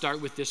 So I would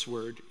start with this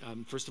word.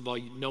 First of all,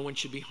 no one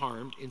should be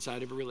harmed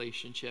inside of a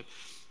relationship.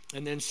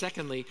 And then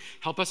secondly,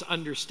 help us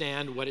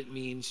understand what it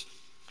means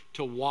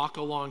to walk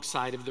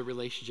alongside of the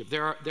relationship.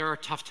 There are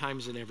tough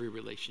times in every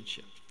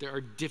relationship. There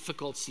are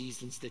difficult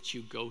seasons that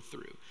you go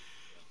through.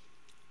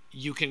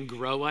 You can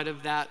grow out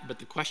of that, but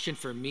the question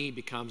for me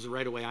becomes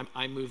right away,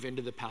 I move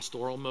into the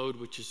pastoral mode,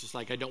 which is just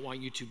like, I don't want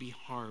you to be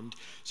harmed.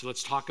 So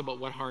let's talk about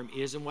what harm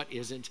is and what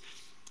isn't,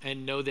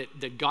 and know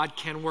that God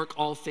can work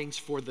all things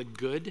for the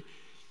good,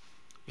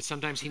 but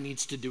sometimes he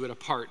needs to do it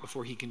apart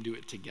before he can do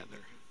it together.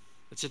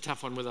 It's a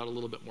tough one without a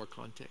little bit more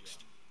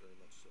context.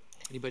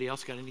 Anybody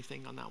else got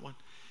anything on that one?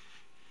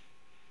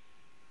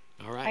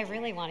 All right. I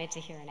really wanted to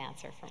hear an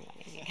answer from one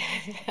of you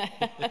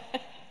guys.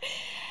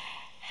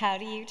 How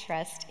do you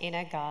trust in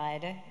a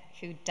God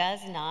who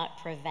does not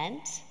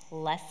prevent,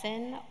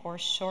 lessen, or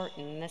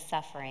shorten the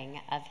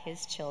suffering of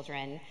his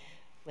children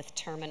with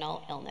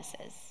terminal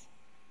illnesses?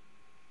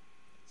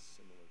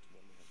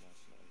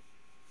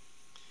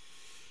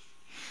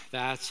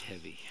 That's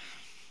heavy.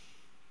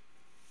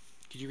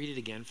 Could you read it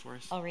again for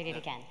us? I'll read it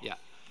again. Yeah.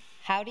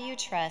 How do you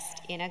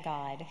trust in a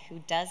God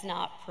who does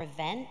not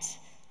prevent,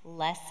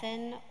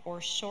 lessen,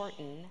 or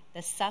shorten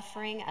the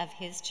suffering of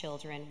his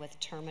children with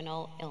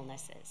terminal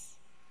illnesses?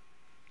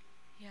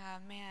 Yeah,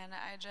 man,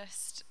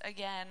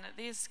 again,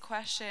 these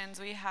questions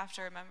we have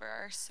to remember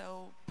are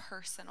so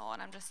personal,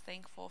 and I'm just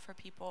thankful for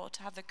people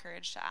to have the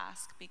courage to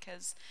ask,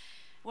 because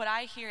what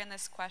I hear in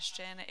this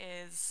question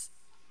is,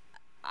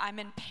 I'm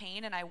in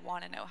pain and I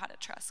want to know how to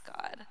trust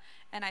God.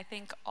 And I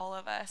think all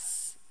of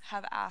us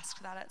have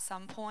asked that at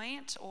some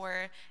point,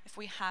 or if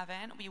we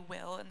haven't, we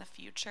will in the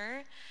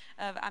future,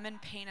 of I'm in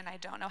pain and I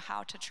don't know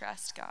how to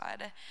trust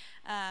God.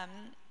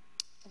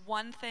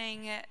 One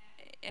thing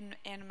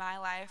in my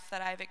life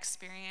that I've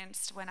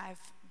experienced when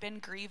I've been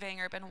grieving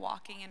or been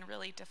walking in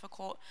really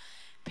difficult,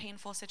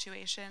 painful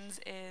situations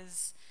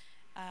is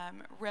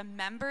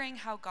remembering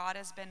how God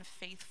has been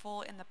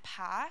faithful in the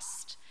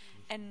past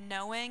and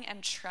knowing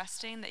and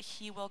trusting that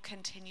he will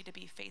continue to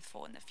be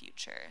faithful in the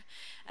future.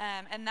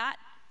 And that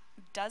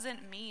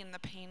doesn't mean the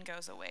pain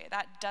goes away.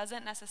 That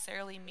doesn't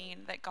necessarily mean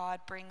that God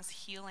brings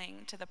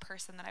healing to the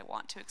person that I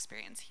want to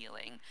experience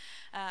healing.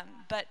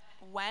 But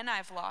when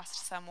I've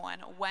lost someone,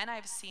 when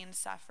I've seen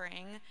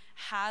suffering,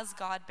 has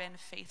God been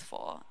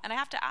faithful? And I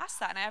have to ask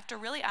that, and I have to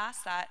really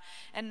ask that,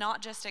 and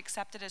not just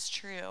accept it as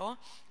true,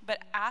 but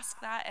ask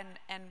that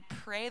and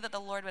pray that the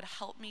Lord would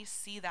help me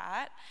see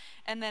that,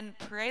 and then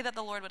pray that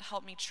the Lord would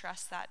help me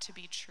trust that to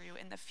be true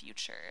in the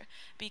future,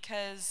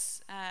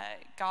 because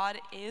God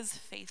is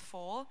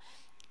faithful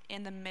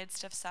in the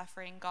midst of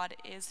suffering. God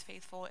is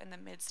faithful in the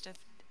midst of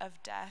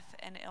death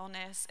and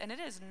illness, and it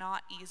is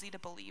not easy to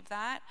believe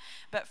that,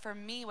 but for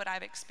me, what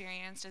I've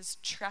experienced is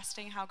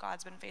trusting how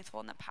God's been faithful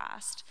in the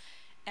past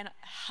and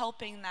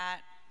helping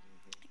that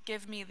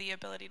give me the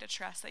ability to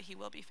trust that he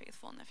will be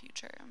faithful in the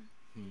future.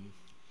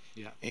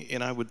 Yeah.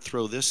 And I would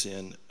throw this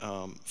in.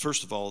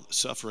 First of all,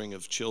 suffering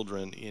of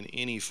children in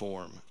any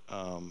form,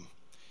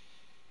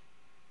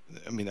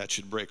 that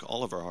should break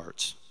all of our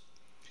hearts.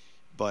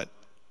 But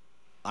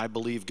I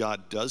believe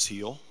God does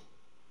heal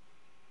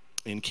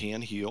and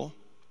can heal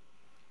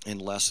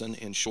and lessen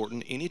and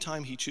shorten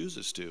anytime he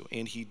chooses to,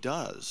 and he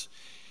does.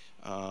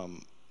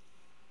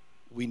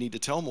 We need to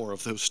tell more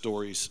of those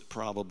stories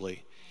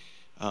probably.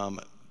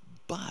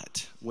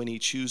 But when he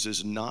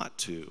chooses not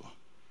to,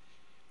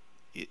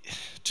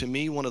 to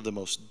me, one of the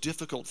most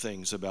difficult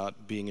things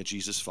about being a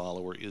Jesus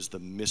follower is the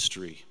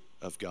mystery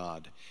of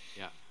God.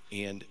 Yeah.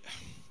 And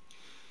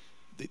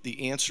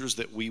the answers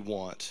that we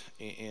want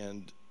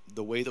and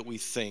the way that we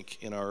think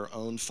in our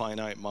own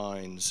finite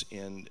minds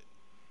and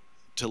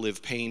to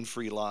live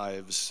pain-free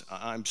lives.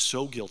 I'm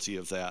so guilty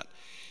of that.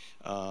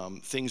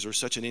 Things are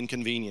such an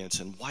inconvenience,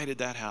 and why did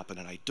that happen?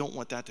 And I don't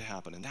want that to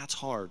happen, and that's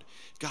hard.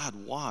 God,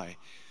 why?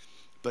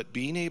 But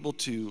being able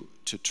to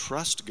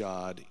trust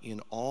God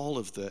in all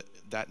of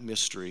that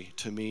mystery,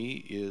 to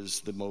me,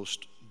 is the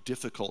most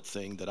difficult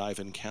thing that I've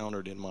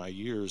encountered in my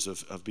years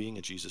of being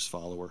a Jesus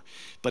follower,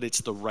 but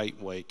it's the right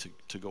way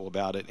to go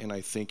about it. And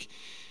I think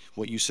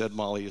what you said,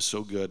 Molly, is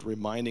so good,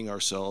 reminding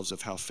ourselves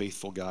of how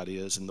faithful God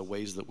is and the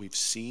ways that we've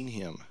seen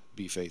him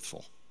be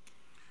faithful.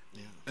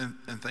 Yeah.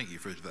 And thank you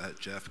for that,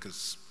 Jeff,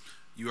 because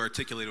you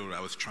articulated what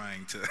I was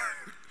trying to,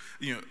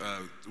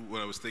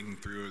 what I was thinking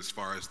through as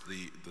far as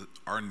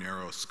our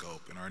narrow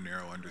scope and our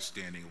narrow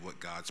understanding of what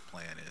God's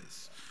plan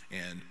is.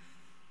 And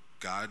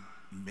God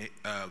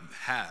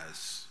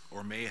has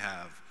or may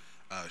have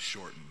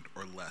shortened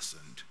or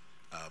lessened,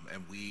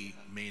 and we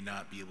may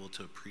not be able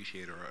to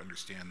appreciate or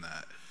understand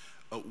that.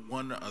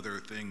 One other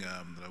thing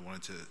that I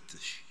wanted to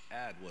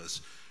add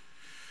was,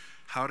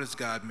 how does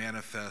God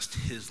manifest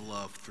his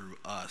love through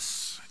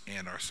us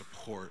and our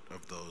support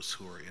of those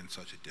who are in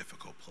such a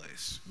difficult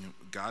place?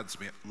 God's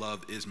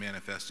love is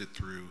manifested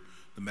through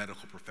the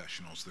medical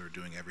professionals that are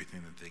doing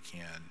everything that they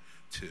can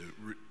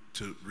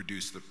to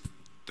reduce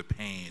the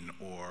pain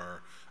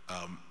or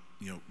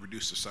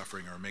reduce the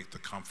suffering or make the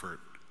comfort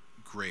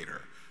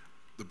greater.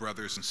 The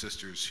brothers and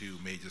sisters who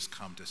may just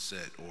come to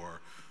sit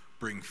or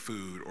bring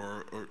food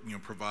or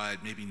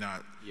provide, maybe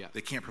not, they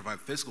can't provide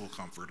physical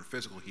comfort or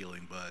physical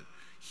healing, but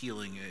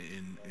healing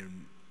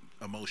in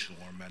emotional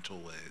or mental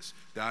ways.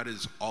 God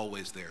is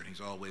always there, and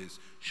he's always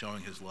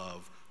showing his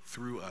love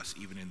through us,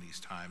 even in these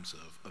times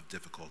of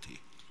difficulty.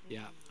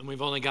 Yeah, and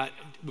we've only got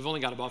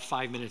about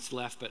 5 minutes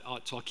left, but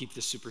so I'll keep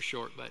this super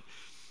short. But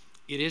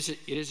it is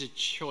a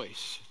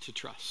choice to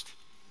trust,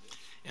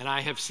 and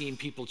I have seen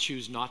people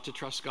choose not to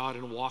trust God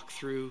and walk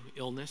through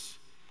illness,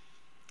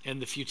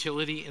 and the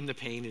futility and the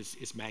pain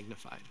is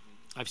magnified.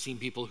 I've seen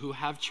people who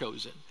have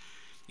chosen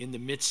in the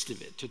midst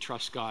of it to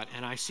trust God,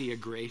 and I see a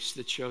grace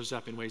that shows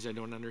up in ways I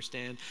don't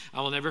understand.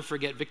 I will never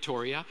forget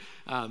Victoria.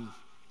 I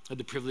had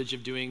the privilege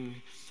of doing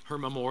her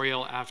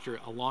memorial after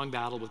a long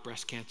battle with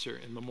breast cancer,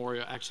 and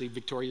memorial, actually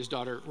Victoria's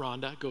daughter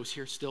Rhonda goes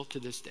here still to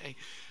this day.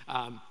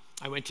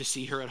 I went to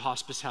see her at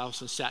Hospice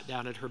House and sat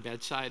down at her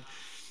bedside,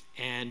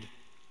 and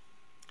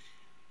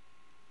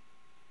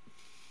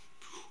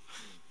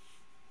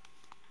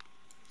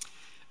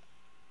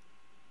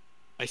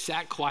I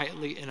sat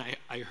quietly and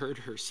I heard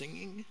her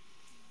singing.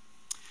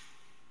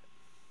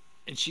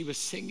 And she was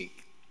singing,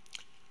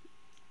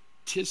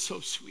 "'Tis so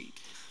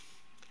sweet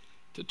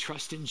to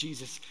trust in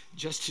Jesus,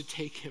 just to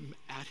take him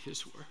at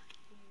his word."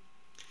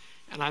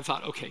 And I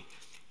thought, okay,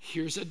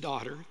 here's a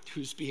daughter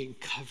who's being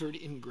covered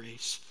in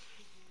grace,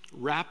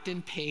 wrapped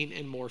in pain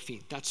and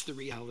morphine. That's the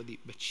reality,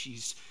 but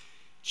she's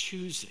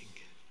choosing.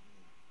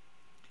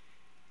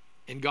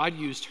 And God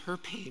used her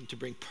pain to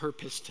bring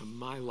purpose to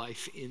my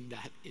life in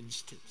that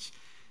instance.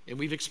 And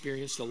we've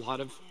experienced a lot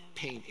of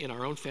pain in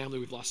our own family.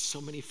 We've lost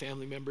so many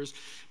family members.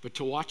 But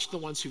to watch the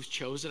ones who've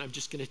chosen, I'm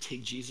just going to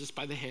take Jesus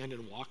by the hand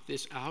and walk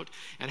this out,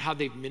 and how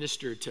they've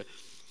ministered to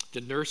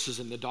the nurses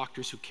and the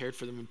doctors who cared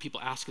for them, and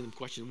people asking them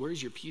questions,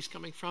 where's your peace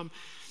coming from?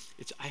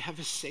 I have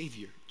a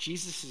Savior.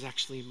 Jesus is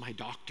actually my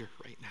doctor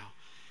right now.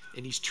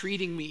 And he's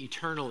treating me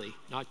eternally,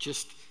 not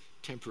just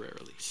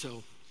temporarily.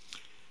 So,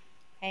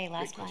 hey,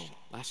 last one.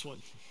 Last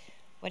one.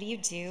 What do you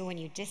do when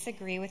you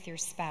disagree with your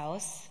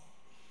spouse?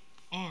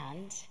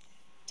 And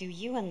do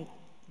you and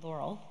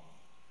Laurel,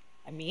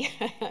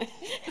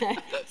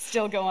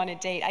 still go on a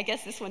date? I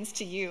guess this one's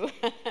to you.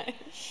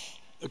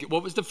 Okay,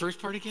 what was the first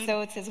part again?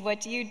 So it says, what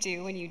do you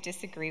do when you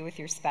disagree with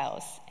your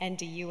spouse? And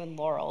do you and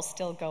Laurel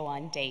still go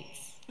on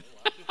dates?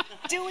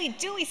 Do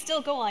we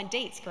still go on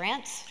dates,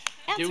 Grant?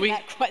 Answer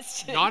that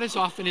question. Not as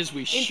often as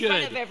we should. In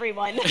front of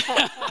everyone.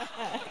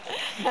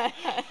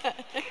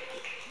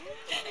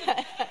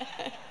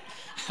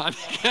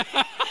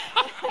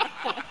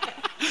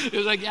 It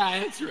was like, yeah,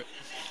 answer it.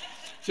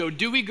 So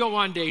do we go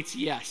on dates?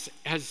 Yes.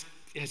 Has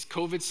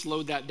COVID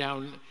slowed that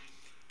down?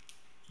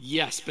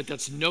 Yes, but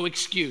that's no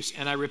excuse.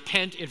 And I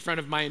repent in front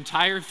of my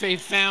entire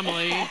faith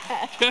family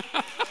that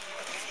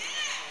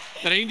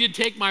I need to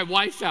take my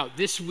wife out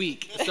this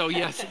week. So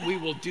yes, we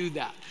will do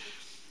that.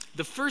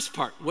 The first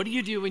part, what do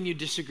you do when you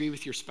disagree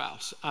with your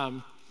spouse?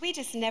 We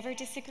just never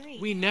disagree.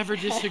 We never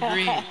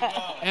disagree,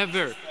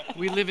 ever.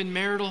 We live in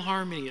marital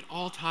harmony at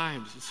all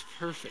times. It's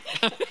perfect.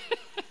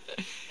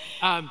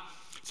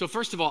 So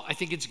first of all, I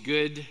think it's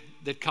good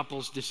that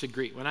couples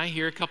disagree. When I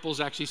hear couples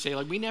actually say,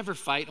 like, we never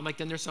fight, I'm like,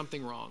 then there's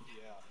something wrong.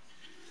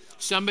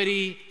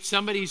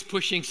 Somebody's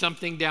pushing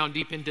something down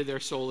deep into their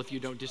soul if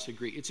you don't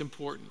disagree. It's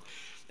important.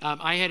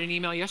 I had an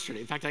email yesterday.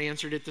 In fact, I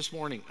answered it this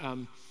morning.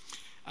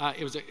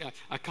 It was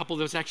a couple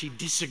that was actually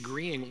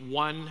disagreeing.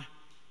 One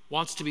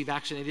wants to be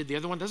vaccinated. The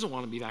other one doesn't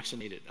want to be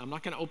vaccinated. I'm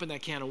not going to open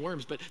that can of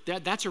worms, but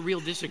that's a real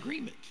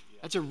disagreement.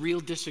 That's a real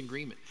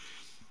disagreement.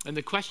 And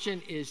the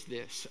question is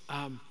this.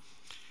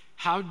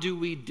 How do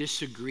we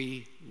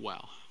disagree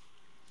well?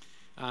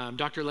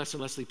 Dr.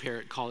 Leslie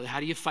Parrott called it, how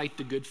do you fight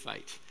the good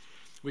fight?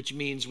 Which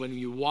means when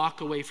you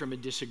walk away from a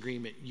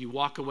disagreement, you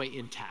walk away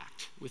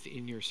intact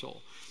within your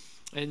soul.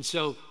 And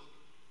so,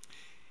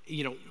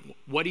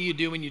 what do you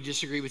do when you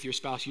disagree with your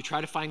spouse? You try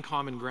to find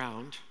common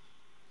ground.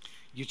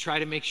 You try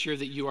to make sure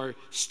that you are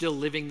still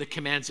living the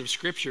commands of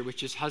Scripture,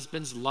 which is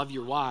husbands, love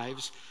your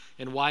wives,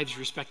 and wives,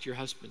 respect your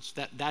husbands.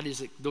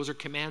 Those are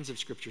commands of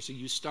Scripture. So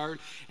you start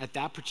at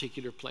that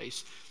particular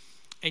place,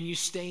 and you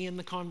stay in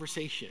the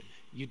conversation.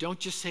 You don't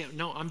just say,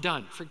 no, I'm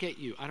done. Forget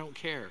you. I don't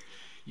care.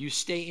 You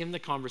stay in the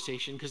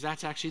conversation because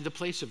that's actually the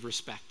place of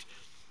respect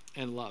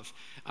and love.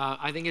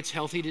 I think it's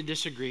healthy to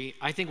disagree.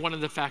 I think one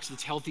of the facts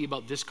that's healthy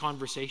about this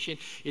conversation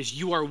is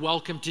you are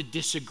welcome to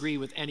disagree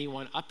with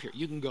anyone up here.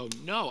 You can go,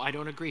 no, I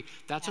don't agree.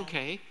 That's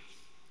okay.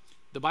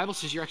 The Bible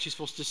says you're actually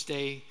supposed to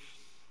stay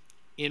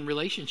in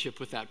relationship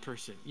with that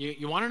person.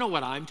 You want to know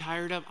what I'm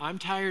tired of? I'm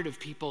tired of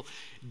people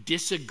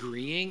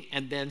disagreeing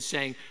and then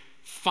saying,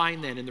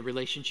 fine then, and the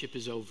relationship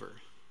is over.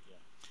 Yeah.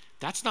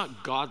 That's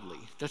not godly.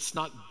 That's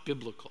not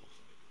biblical.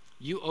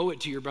 You owe it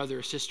to your brother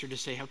or sister to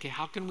say, okay,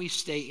 how can we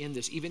stay in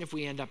this, even if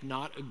we end up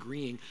not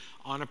agreeing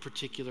on a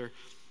particular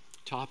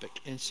topic?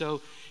 And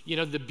so,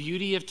 the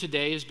beauty of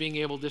today is being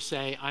able to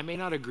say, I may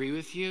not agree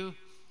with you,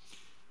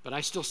 but I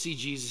still see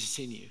Jesus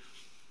in you.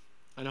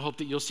 And I hope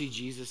that you'll see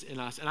Jesus in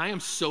us. And I am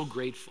so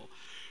grateful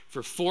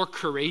for 4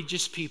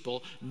 courageous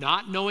people,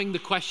 not knowing the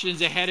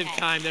questions ahead of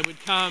time, that would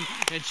come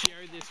and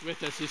share this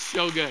with us. It's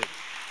so good.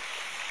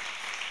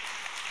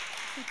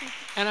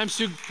 And I'm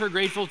super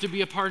grateful to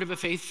be a part of a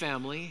faith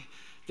family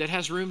that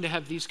has room to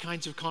have these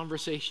kinds of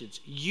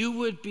conversations. You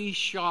would be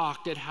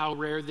shocked at how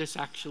rare this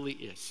actually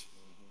is.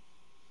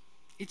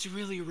 It's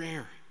really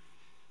rare.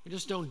 We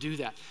just don't do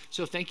that.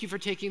 So thank you for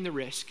taking the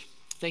risk.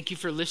 Thank you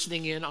for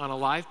listening in on a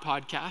live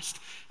podcast.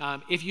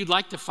 If you'd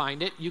like to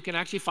find it, you can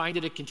actually find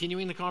it at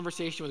Continuing the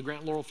Conversation with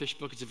Grant Laurel Fish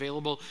Book. It's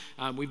available.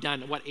 We've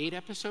done, 8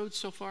 episodes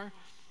so far?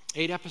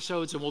 8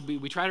 episodes, and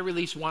we try to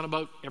release one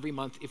about every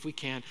month if we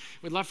can.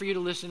 We'd love for you to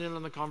listen in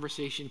on the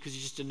conversation because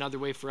it's just another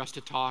way for us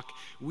to talk.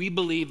 We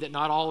believe that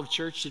not all of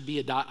church should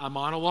be a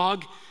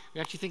monologue.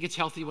 We actually think it's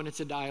healthy when it's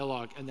a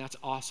dialogue, and that's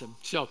awesome.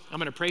 So I'm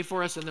going to pray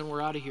for us, and then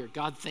we're out of here.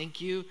 God,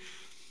 thank you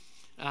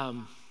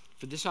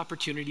for this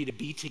opportunity to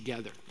be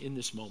together in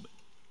this moment.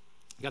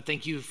 God,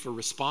 thank you for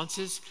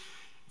responses.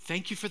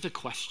 Thank you for the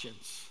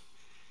questions.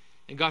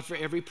 And God, for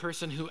every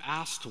person who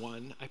asked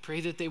one, I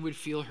pray that they would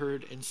feel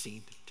heard and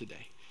seen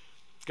today.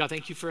 God,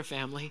 thank you for a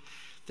family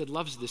that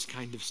loves this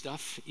kind of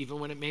stuff, even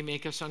when it may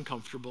make us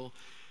uncomfortable.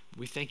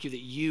 We thank you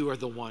that you are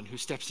the one who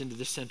steps into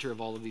the center of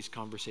all of these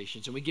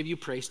conversations. And we give you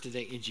praise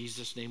today. In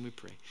Jesus' name we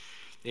pray.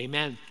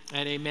 Amen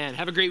and amen.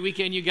 Have a great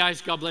weekend, you guys.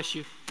 God bless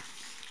you.